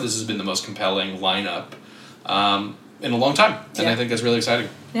tournaments go, this has been the most compelling lineup in a long time. And I think that's really exciting.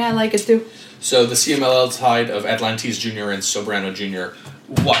 Yeah, I like it too. So the CMLL side of Atlantis Jr. and Sobrano Jr.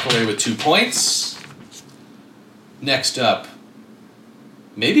 walk away with 2 points. Next up,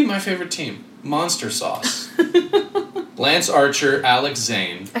 maybe my favorite team, Monster Sauce. Lance Archer, Alex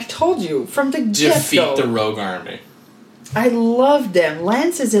Zane. I told you, from the get-go. Defeat the Rogue Army. I love them.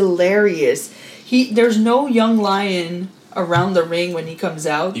 Lance is hilarious. There's no young lion around the ring when he comes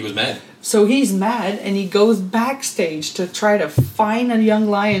out. He was mad. So he's mad, and he goes backstage to try to find a young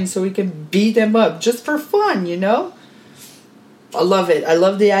lion so he can beat them up, just for fun, I love it. I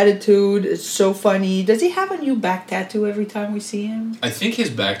love the attitude. It's so funny. Does he have a new back tattoo every time we see him? I think his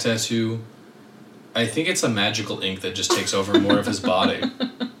back tattoo, it's a magical ink that just takes over more of his body.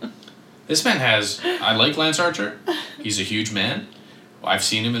 This man I like Lance Archer. He's a huge man. I've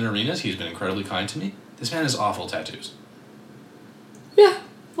seen him in arenas. He's been incredibly kind to me. This man has awful tattoos. Yeah,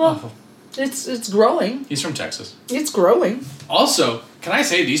 well, awful. It's growing. He's from Texas. It's growing. Also, can I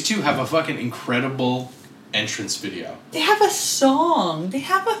say these two have a fucking incredible entrance video? They have a song. They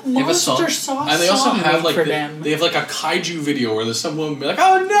have a Monster Sauce and they also song have like they have like a kaiju video where there's some woman be like,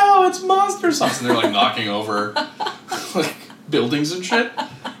 "Oh no, it's Monster Sauce," and they're like knocking over like buildings and shit.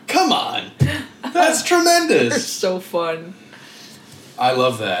 Come on, that's tremendous. They're so fun. I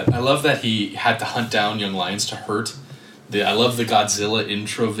love that. I love that he had to hunt down young lions to hurt. I love the Godzilla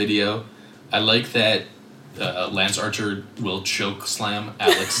intro video. I like that Lance Archer will choke slam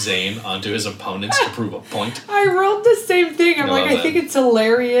Alex Zane onto his opponents to prove a point. I wrote the same thing. I think it's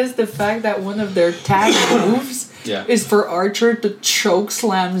hilarious the fact that one of their tag moves is for Archer to choke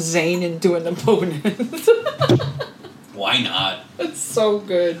slam Zane into an opponent. Why not? It's so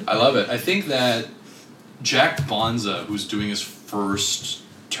good. I love it. I think that Jack Bonza, who's doing his first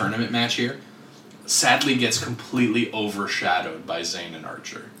tournament match here, sadly gets completely overshadowed by Zane and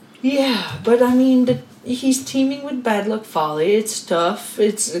Archer. Yeah, but I mean, he's teaming with Bad Luck Fale. It's tough.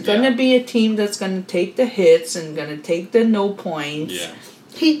 It's going to be a team that's going to take the hits and going to take the no points. Yeah.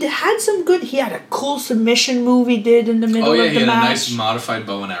 He had a cool submission move he did in the middle of the match. Oh, yeah, he had a nice modified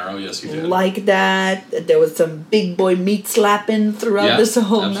bow and arrow. Yes, he did. Like that. There was some big boy meat slapping throughout this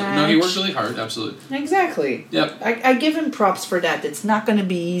whole match. No, he worked really hard. Absolutely. Exactly. Yep. I give him props for that. It's not going to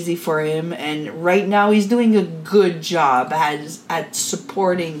be easy for him, and right now he's doing a good job at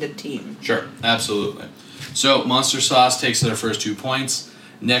supporting the team. Sure, absolutely. So, Monster Sauce takes their first 2 points.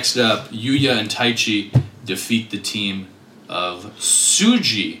 Next up, Yuya and Taichi defeat the team of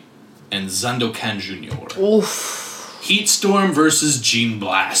Tsuji and Zandokan Jr. Oof. Heat Storm versus Gene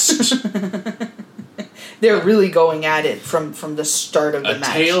Blast. They're really going at it from the start of the match.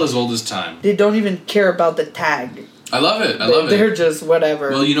 A tale as old as time. They don't even care about the tag. I love it. They're just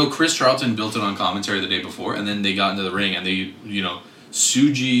whatever. Well, Chris Charlton built it on commentary the day before, and then they got into the ring, and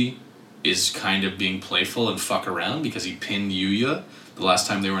Tsuji is kind of being playful and fuck around because he pinned Yuya the last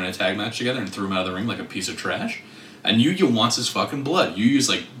time they were in a tag match together and threw him out of the ring like a piece of trash. And Yuya wants his fucking blood. Yuya's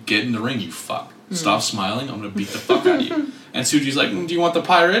like, get in the ring, you fuck. Stop smiling, I'm gonna beat the fuck out of you. And Tsuji's like, do you want the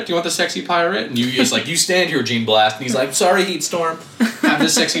pirate? Do you want the sexy pirate? And Yuya's like, you stand here, Gene Blast. And he's like, sorry, Heat Storm. Have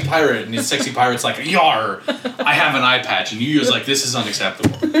this sexy pirate. And the sexy pirate's like, yar, I have an eye patch. And Yuya's like, this is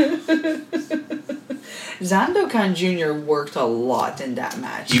unacceptable. Zandokan Jr. worked a lot in that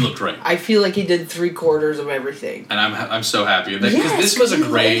match. He looked great. I feel like he did 3/4 of everything. And I'm so happy because this was a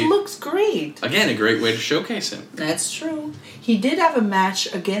great. It looks great. Again, a great way to showcase him. That's true. He did have a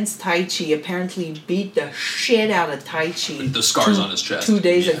match against Taichi. Apparently, beat the shit out of Taichi. With the scars on his chest. 2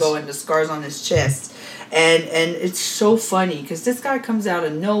 days ago, and the scars on his chest. And it's so funny because this guy comes out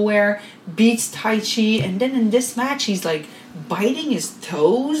of nowhere, beats Taichi, and then in this match he's like biting his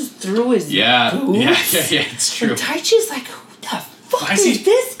toes through his boots. Yeah, it's true. And Taichi's like, who the fuck is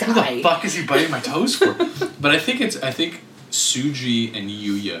this guy? Who the fuck is he biting my toes for? But I think Tsuji and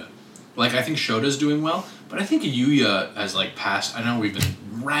Yuya, like I think Shota's doing well, but I think Yuya has like passed. I know we've been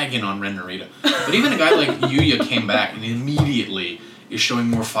ragging on Ren Narita, but even a guy like Yuya came back and immediately is showing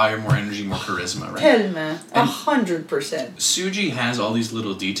more fire, more energy, more charisma, right? Tellement. 100%. Tsuji has all these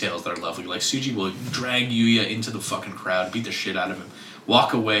little details that are lovely. Like, Tsuji will drag Yuya into the fucking crowd, beat the shit out of him,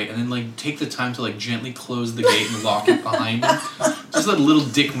 walk away, and then, like, take the time to, like, gently close the gate and lock it behind him. Just a little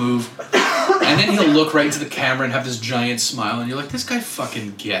dick move. And And then he'll look right into the camera and have this giant smile, and you're like, this guy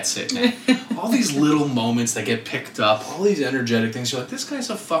fucking gets it, man. All these little moments that get picked up, all these energetic things, you're like, this guy's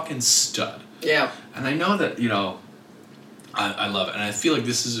a fucking stud. Yeah. And I know that, I love it. And I feel like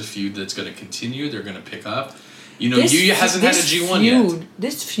this is a feud that's going to continue. They're going to pick up. Yuya hasn't had a G1 yet.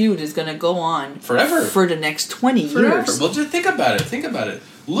 This feud is going to go on forever for the next 20 years. Well, just think about it.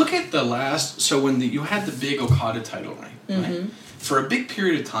 Look at the last... So when you had the big Okada title reign, right? For a big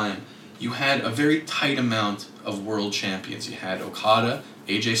period of time, you had a very tight amount of world champions. You had Okada,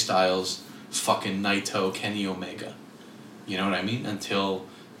 AJ Styles, fucking Naito, Kenny Omega. You know what I mean? Until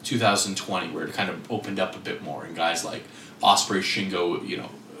 2020, where it kind of opened up a bit more, and guys like Ospreay, Shingo,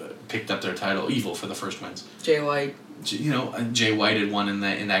 picked up their title. Evil for the first wins. Jay White. And Jay White had won in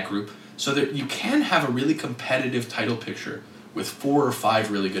that group. So that you can have a really competitive title picture with 4 or 5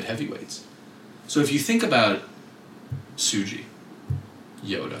 really good heavyweights. So if you think about Suji,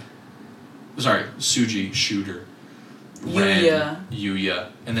 Suji, Shooter, Ren,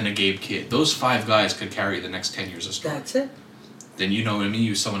 Yuya, and then a Gabe Kidd. Those 5 guys could carry the next 10 years of story. That's it. Then you know what I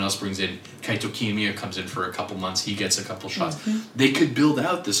mean? Someone else brings in, Kaito Kiyomiya comes in for a couple months, he gets a couple shots. They could build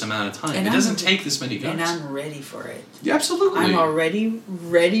out this amount of time. And it doesn't take this many guys. And I'm ready for it. Yeah, absolutely. I'm already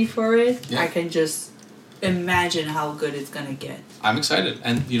ready for it. Yeah. I can just imagine how good it's going to get. I'm excited.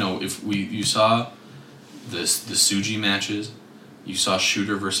 And, if you saw the Suji matches, you saw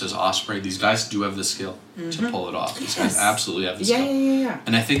Shooter versus Ospreay, these guys do have the skill to pull it off. These guys absolutely have the skill. Yeah.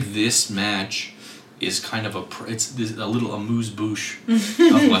 And I think this match is kind of it's a little amuse-bouche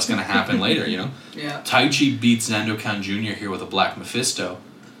of what's going to happen later, Yeah. Taichi beats Zandokan Jr. here with a Black Mephisto.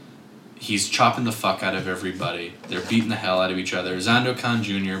 He's chopping the fuck out of everybody. They're beating the hell out of each other. Zandokan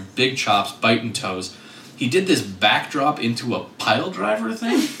Jr., big chops, biting toes. He did this backdrop into a pile driver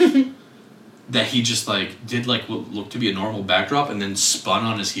thing that he just did what looked to be a normal backdrop and then spun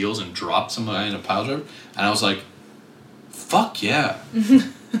on his heels and dropped somebody in a pile driver. And I was like, fuck yeah.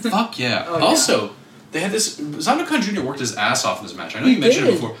 Fuck yeah. Oh, also, they had this... Zandokan Jr. worked his ass off in this match. I know you mentioned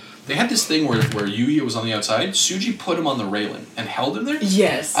it before. They had this thing where Yuya was on the outside. Suji put him on the railing and held him there.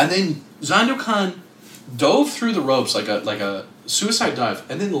 Yes. And then Zandokan dove through the ropes like a suicide dive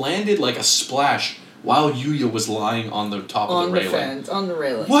and then landed like a splash while Yuya was lying on the top of the railing. On the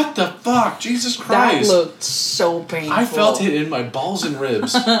railing. What the fuck? Jesus Christ. That looked so painful. I felt it in my balls and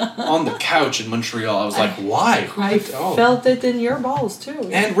ribs on the couch in Montreal. I was like, why? I felt it in your balls,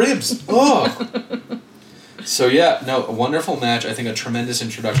 too. And ribs. Oh. So, yeah, a wonderful match. I think a tremendous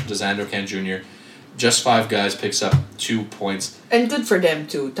introduction to Zandokan Jr. Just 5 guys, picks up 2 points. And good for them,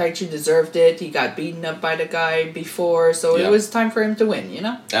 too. Taichi deserved it. He got beaten up by the guy before, so it was time for him to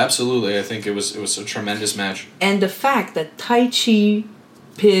win, Absolutely. I think it was a tremendous match. And the fact that Taichi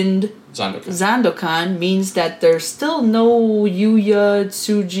pinned Zandokan means that there's still no Yuya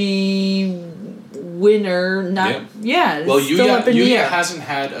Tsuji winner. Well, Yuya hasn't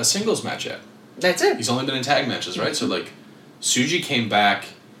had a singles match yet. That's it. He's only been in tag matches, right? So, Tsuji came back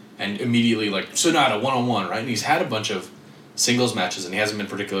and immediately, Sonata, one-on-one, right? And he's had a bunch of singles matches, and he hasn't been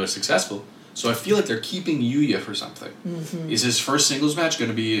particularly successful. So I feel like they're keeping Yuya for something. Mm-hmm. Is his first singles match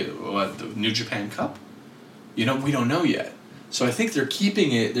going to be, the New Japan Cup? We don't know yet. So I think they're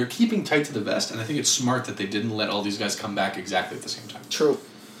keeping tight to the vest, and I think it's smart that they didn't let all these guys come back exactly at the same time. True.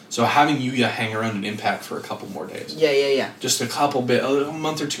 So having Yuya hang around in Impact for a couple more days. Yeah. Just a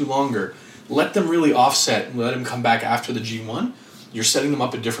month or 2 longer. Let them really offset and let him come back after the G1. You're setting them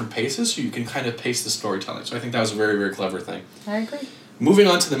up at different paces so you can kind of pace the storytelling. So I think that was a very, very clever thing. I agree. Moving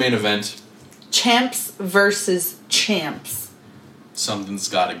on to the main event. Champs versus champs. Something's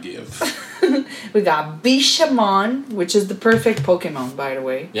gotta give. We got Bishamon, which is the perfect Pokemon, by the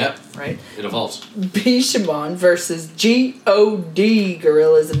way. Yep. Right? It evolves. Bishamon versus G.O.D.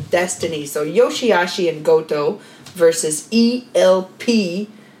 Gorillas of Destiny. So Yoshihashi and Goto versus ELP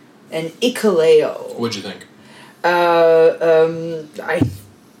and Ikaleo. What'd you think? I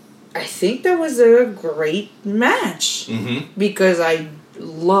think that was a great match. Mm-hmm. Because I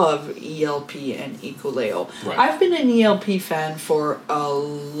love ELP and Ikaleo. Right. I've been an ELP fan for a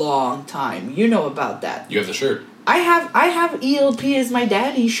long time. You know about that. You have the shirt. I have ELP as my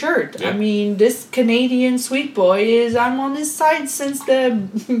daddy shirt. Yeah. I mean, this Canadian sweet boy I'm on his side since the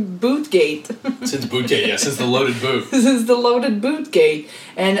boot gate. Since boot gate, yeah, since the loaded boot. Since the loaded boot gate.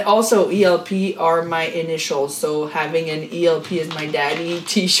 And also ELP are my initials, so having an ELP as my daddy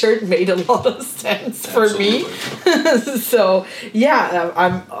t-shirt made a lot of sense for me. So, yeah,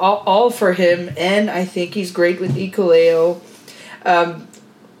 I'm all for him, and I think he's great with Ikaleo.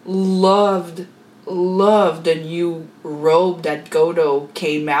 Loved the new robe that Goto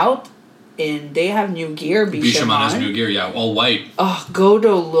came out in. They have new gear. Bishamon has new gear, yeah, all white. Oh,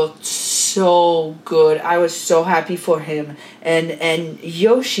 Goto looked so good. I was so happy for him. And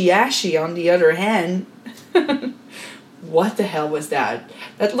Yoshihashi, on the other hand, what the hell was that?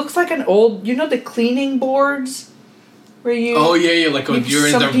 That looks like an old, the cleaning boards? Where you... Oh, yeah, like you're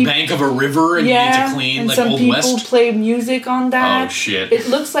in the bank of a river and you need to clean, and like some Old people West. Play music on that. Oh, shit. It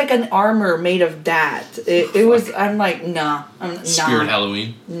looks like an armor made of that. It was, I'm like, nah. Spirit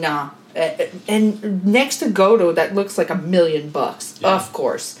Halloween? Nah. And next to Goto, that looks like $1 million. Yeah. Of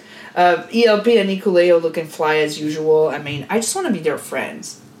course. ELP and Hikuleo looking fly as usual. I mean, I just want to be their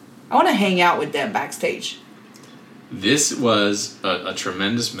friends. I want to hang out with them backstage. This was a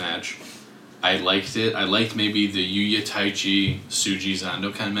tremendous match. I liked it. I liked maybe the Yuya Taichi, Tsuji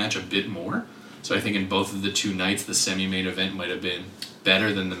Zando kind of match a bit more. So I think in both of the 2 nights, the semi-main event might have been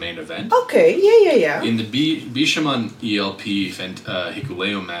better than the main event. Okay, yeah. In the Bishamon ELP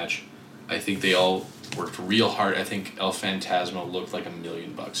Hikuleo match, I think they all worked real hard. I think El Phantasmo looked like $1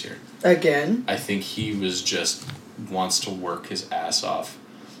 million here. Again? I think he was just wants to work his ass off.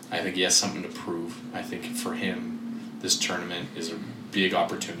 I think he has something to prove. I think for him, this tournament is a big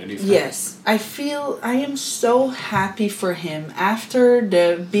opportunity for him. Yes. I am so happy for him after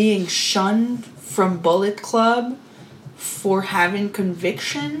the being shunned from Bullet Club for having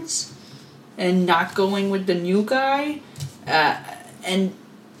convictions and not going with the new guy. And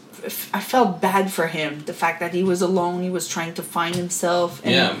I felt bad for him. The fact that he was alone, he was trying to find himself.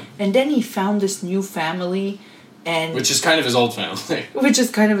 And, and then he found this new family. Which is kind of his old family.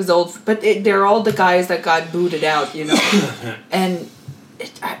 But they're all the guys that got booted out, and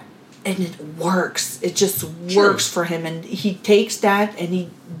it works. It just works for him, and he takes that and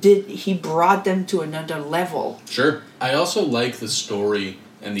he brought them to another level. Sure. I also like the story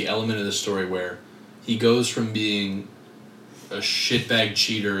and the element of the story where he goes from being a shitbag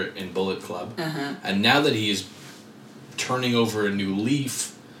cheater in Bullet Club, and now that he is turning over a new leaf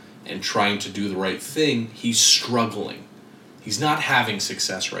and trying to do the right thing, he's struggling. He's not having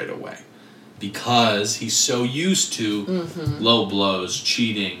success right away because he's so used to low blows,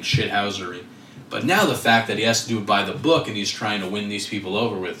 cheating, shithousery. But now the fact that he has to do it by the book and he's trying to win these people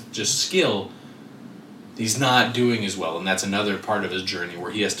over with just skill, he's not doing as well. And that's another part of his journey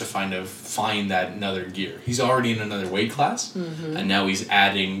where he has to find that another gear. He's already in another weight class, and now he's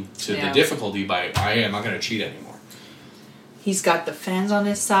adding to the difficulty by, I'm not going to cheat anymore. He's got the fans on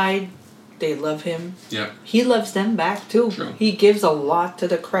his side. They love him. Yeah. He loves them back, too. True. He gives a lot to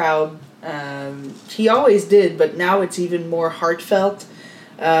the crowd. He always did, but now it's even more heartfelt.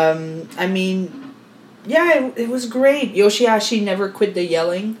 I mean, it was great. Yoshihashi never quit the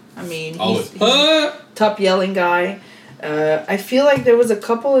yelling. I mean, he's top yelling guy. I feel like there was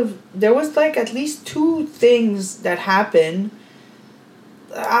at least 2 things that happened.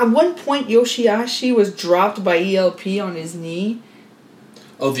 At one point, Yoshihashi was dropped by ELP on his knee.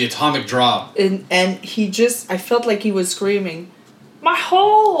 Oh, the atomic drop. And he I felt like he was screaming, "My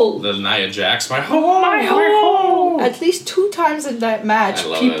hole!" The Nia Jax, my hole! My hole! At least 2 times in that match,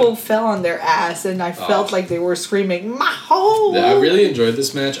 people fell on their ass, and I felt like they were screaming, "My hole!" I really enjoyed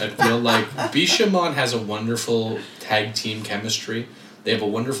this match. I feel like Bishamon has a wonderful tag team chemistry. They have a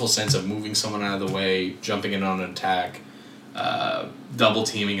wonderful sense of moving someone out of the way, jumping in on an attack, double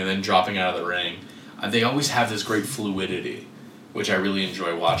teaming, and then dropping out of the ring. They always have this great fluidity, which I really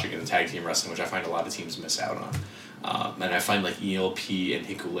enjoy watching in the tag team wrestling, which I find a lot of teams miss out on. And I find like ELP and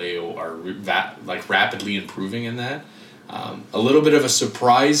Hikuleo are rapidly improving in that. A little bit of a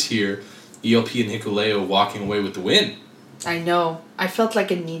surprise here, ELP and Hikuleo walking away with the win. I know. I felt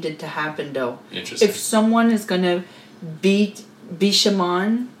like it needed to happen, though. Interesting. If someone is going to beat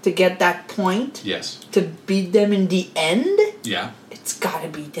Bishamon to get that point, to beat them in the end, it's got to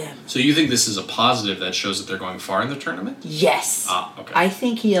be them. So you think this is a positive that shows that they're going far in the tournament? Yes. Okay. I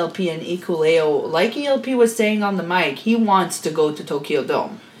think ELP and Hikuleo, like ELP was saying on the mic, he wants to go to Tokyo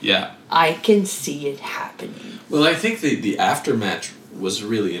Dome. Yeah. I can see it happening. Well, I think the aftermatch was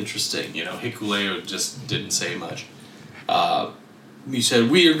really interesting. Hikuleo just didn't say much. He said,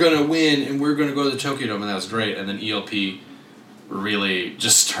 "We are going to win, and we're going to go to the Tokyo Dome," and that was great. And then ELP really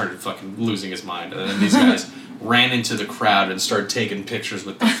just started fucking losing his mind. And then these guys ran into the crowd and started taking pictures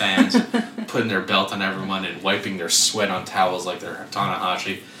with the fans, putting their belt on everyone and wiping their sweat on towels like they're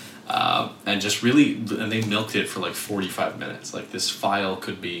Tanahashi. And just really, and they milked it for like 45 minutes. Like this file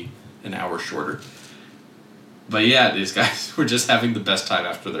could be an hour shorter. But yeah, these guys were just having the best time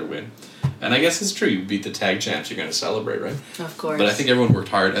after their win. And I guess it's true. You beat the tag champs, you're going to celebrate, right? Of course. But I think everyone worked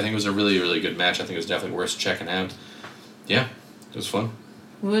hard. I think it was a really, really good match. I think it was definitely worth checking out. Yeah, it was fun.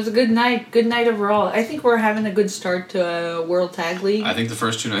 It was a good night. Good night overall. I think we're having a good start to World Tag League. I think the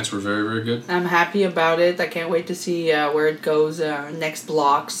first 2 nights were very, very good. I'm happy about it. I can't wait to see where it goes next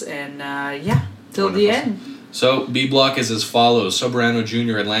blocks. And till Wonderful. the end. So, B block is as follows. Soberano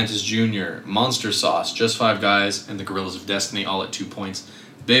Jr., Atlantis Jr., Monster Sauce, Just Five Guys, and the Gorillas of Destiny, all at 2 points.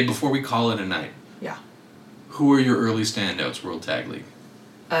 Babe, before we call it a night. Yeah. Who are your early standouts, World Tag League?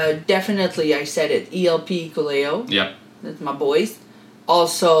 Definitely, I said it. ELP Kuleo. Yep. That's my boys.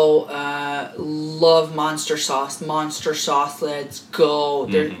 Also, love Monster Sauce. Monster Sauce, let's go.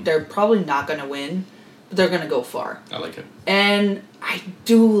 They're probably not going to win, but they're going to go far. I like it. And I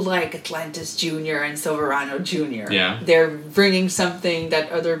do like Atlantis Jr. and Silverano Jr. Yeah. They're bringing something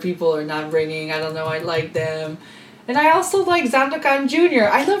that other people are not bringing. I don't know, I like them. And I also like Zandokan Jr.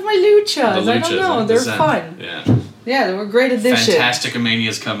 I love my Luchas. I don't know, they're fun. Yeah, they were great additions. Fantastic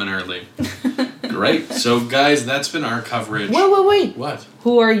Mania's coming early. Great. So, guys, that's been our coverage. Wait. What?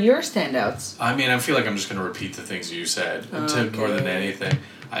 Who are your standouts? I mean, I feel like I'm just going to repeat the things you said more than anything.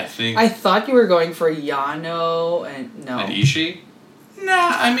 I thought you were going for Yano and no. And Ishii? Nah,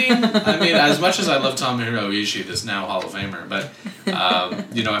 I mean, as much as I love Tomohiro Ishii, this now Hall of Famer, but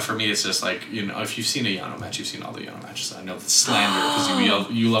for me, it's just like, if you've seen a Yano match, you've seen all the Yano matches. I know it's slander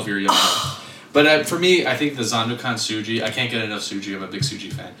because you love your Yano. But for me, I think the Zandokan Tsuji, I can't get enough Tsuji. I'm a big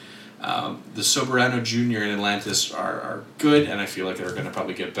Tsuji fan. The Soberano Jr. and Atlantis are good, and I feel like they're going to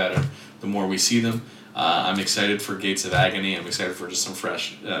probably get better the more we see them. I'm excited for Gates of Agony. I'm excited for just some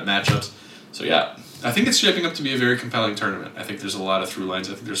fresh matchups. So, yeah, I think it's shaping up to be a very compelling tournament. I think there's a lot of through lines.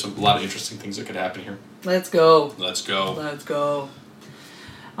 I think there's a lot of interesting things that could happen here. Let's go.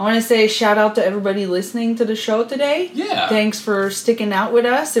 I want to say shout out to everybody listening to the show today. Yeah. Thanks for sticking out with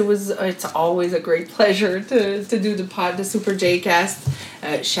us. It's always a great pleasure to do the Super J Cast.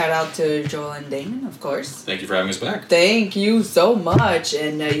 Shout out to Joel and Damon, of course. Thank you for having us back. Thank you so much,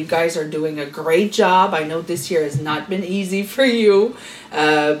 and you guys are doing a great job. I know this year has not been easy for you,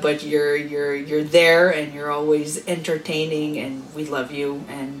 but you're there and you're always entertaining, and we love you.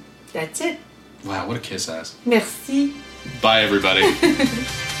 And that's it. Wow, what a kiss ass. Merci. Bye, everybody.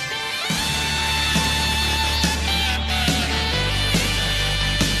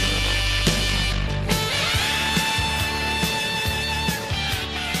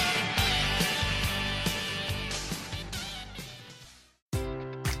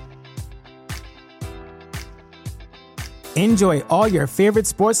 Enjoy all your favorite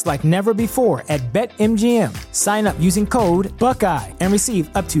sports like never before at BetMGM. Sign up using code Buckeye and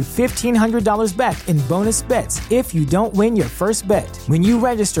receive up to $1,500 back in bonus bets if you don't win your first bet. When you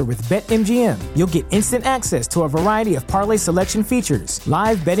register with BetMGM, you'll get instant access to a variety of parlay selection features,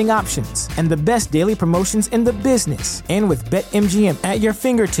 live betting options, and the best daily promotions in the business. And with BetMGM at your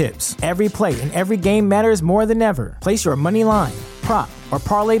fingertips, every play and every game matters more than ever. Place your money line, prop, or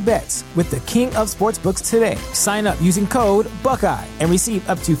parlay bets with the king of sportsbooks today. Sign up using code Buckeye and receive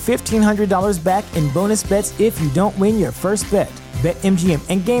up to $1,500 back in bonus bets if you don't win your first bet. BetMGM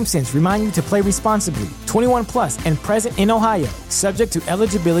and GameSense remind you to play responsibly. 21 plus and present in Ohio, subject to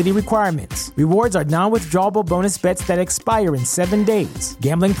eligibility requirements. Rewards are non-withdrawable bonus bets that expire in 7 days.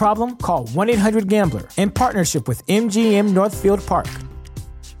 Gambling problem? Call 1-800-GAMBLER in partnership with MGM Northfield Park.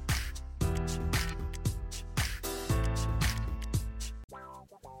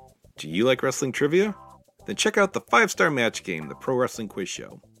 Do you like wrestling trivia? Then check out the 5-Star Match Game, the Pro Wrestling Quiz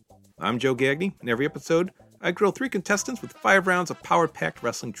Show. I'm Joe Gagney, and every episode, I grill 3 contestants with 5 rounds of power-packed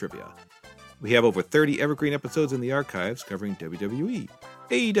wrestling trivia. We have over 30 evergreen episodes in the archives covering WWE,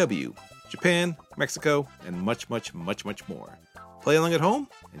 AEW, Japan, Mexico, and much, much, much, much more. Play along at home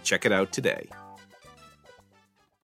and check it out today.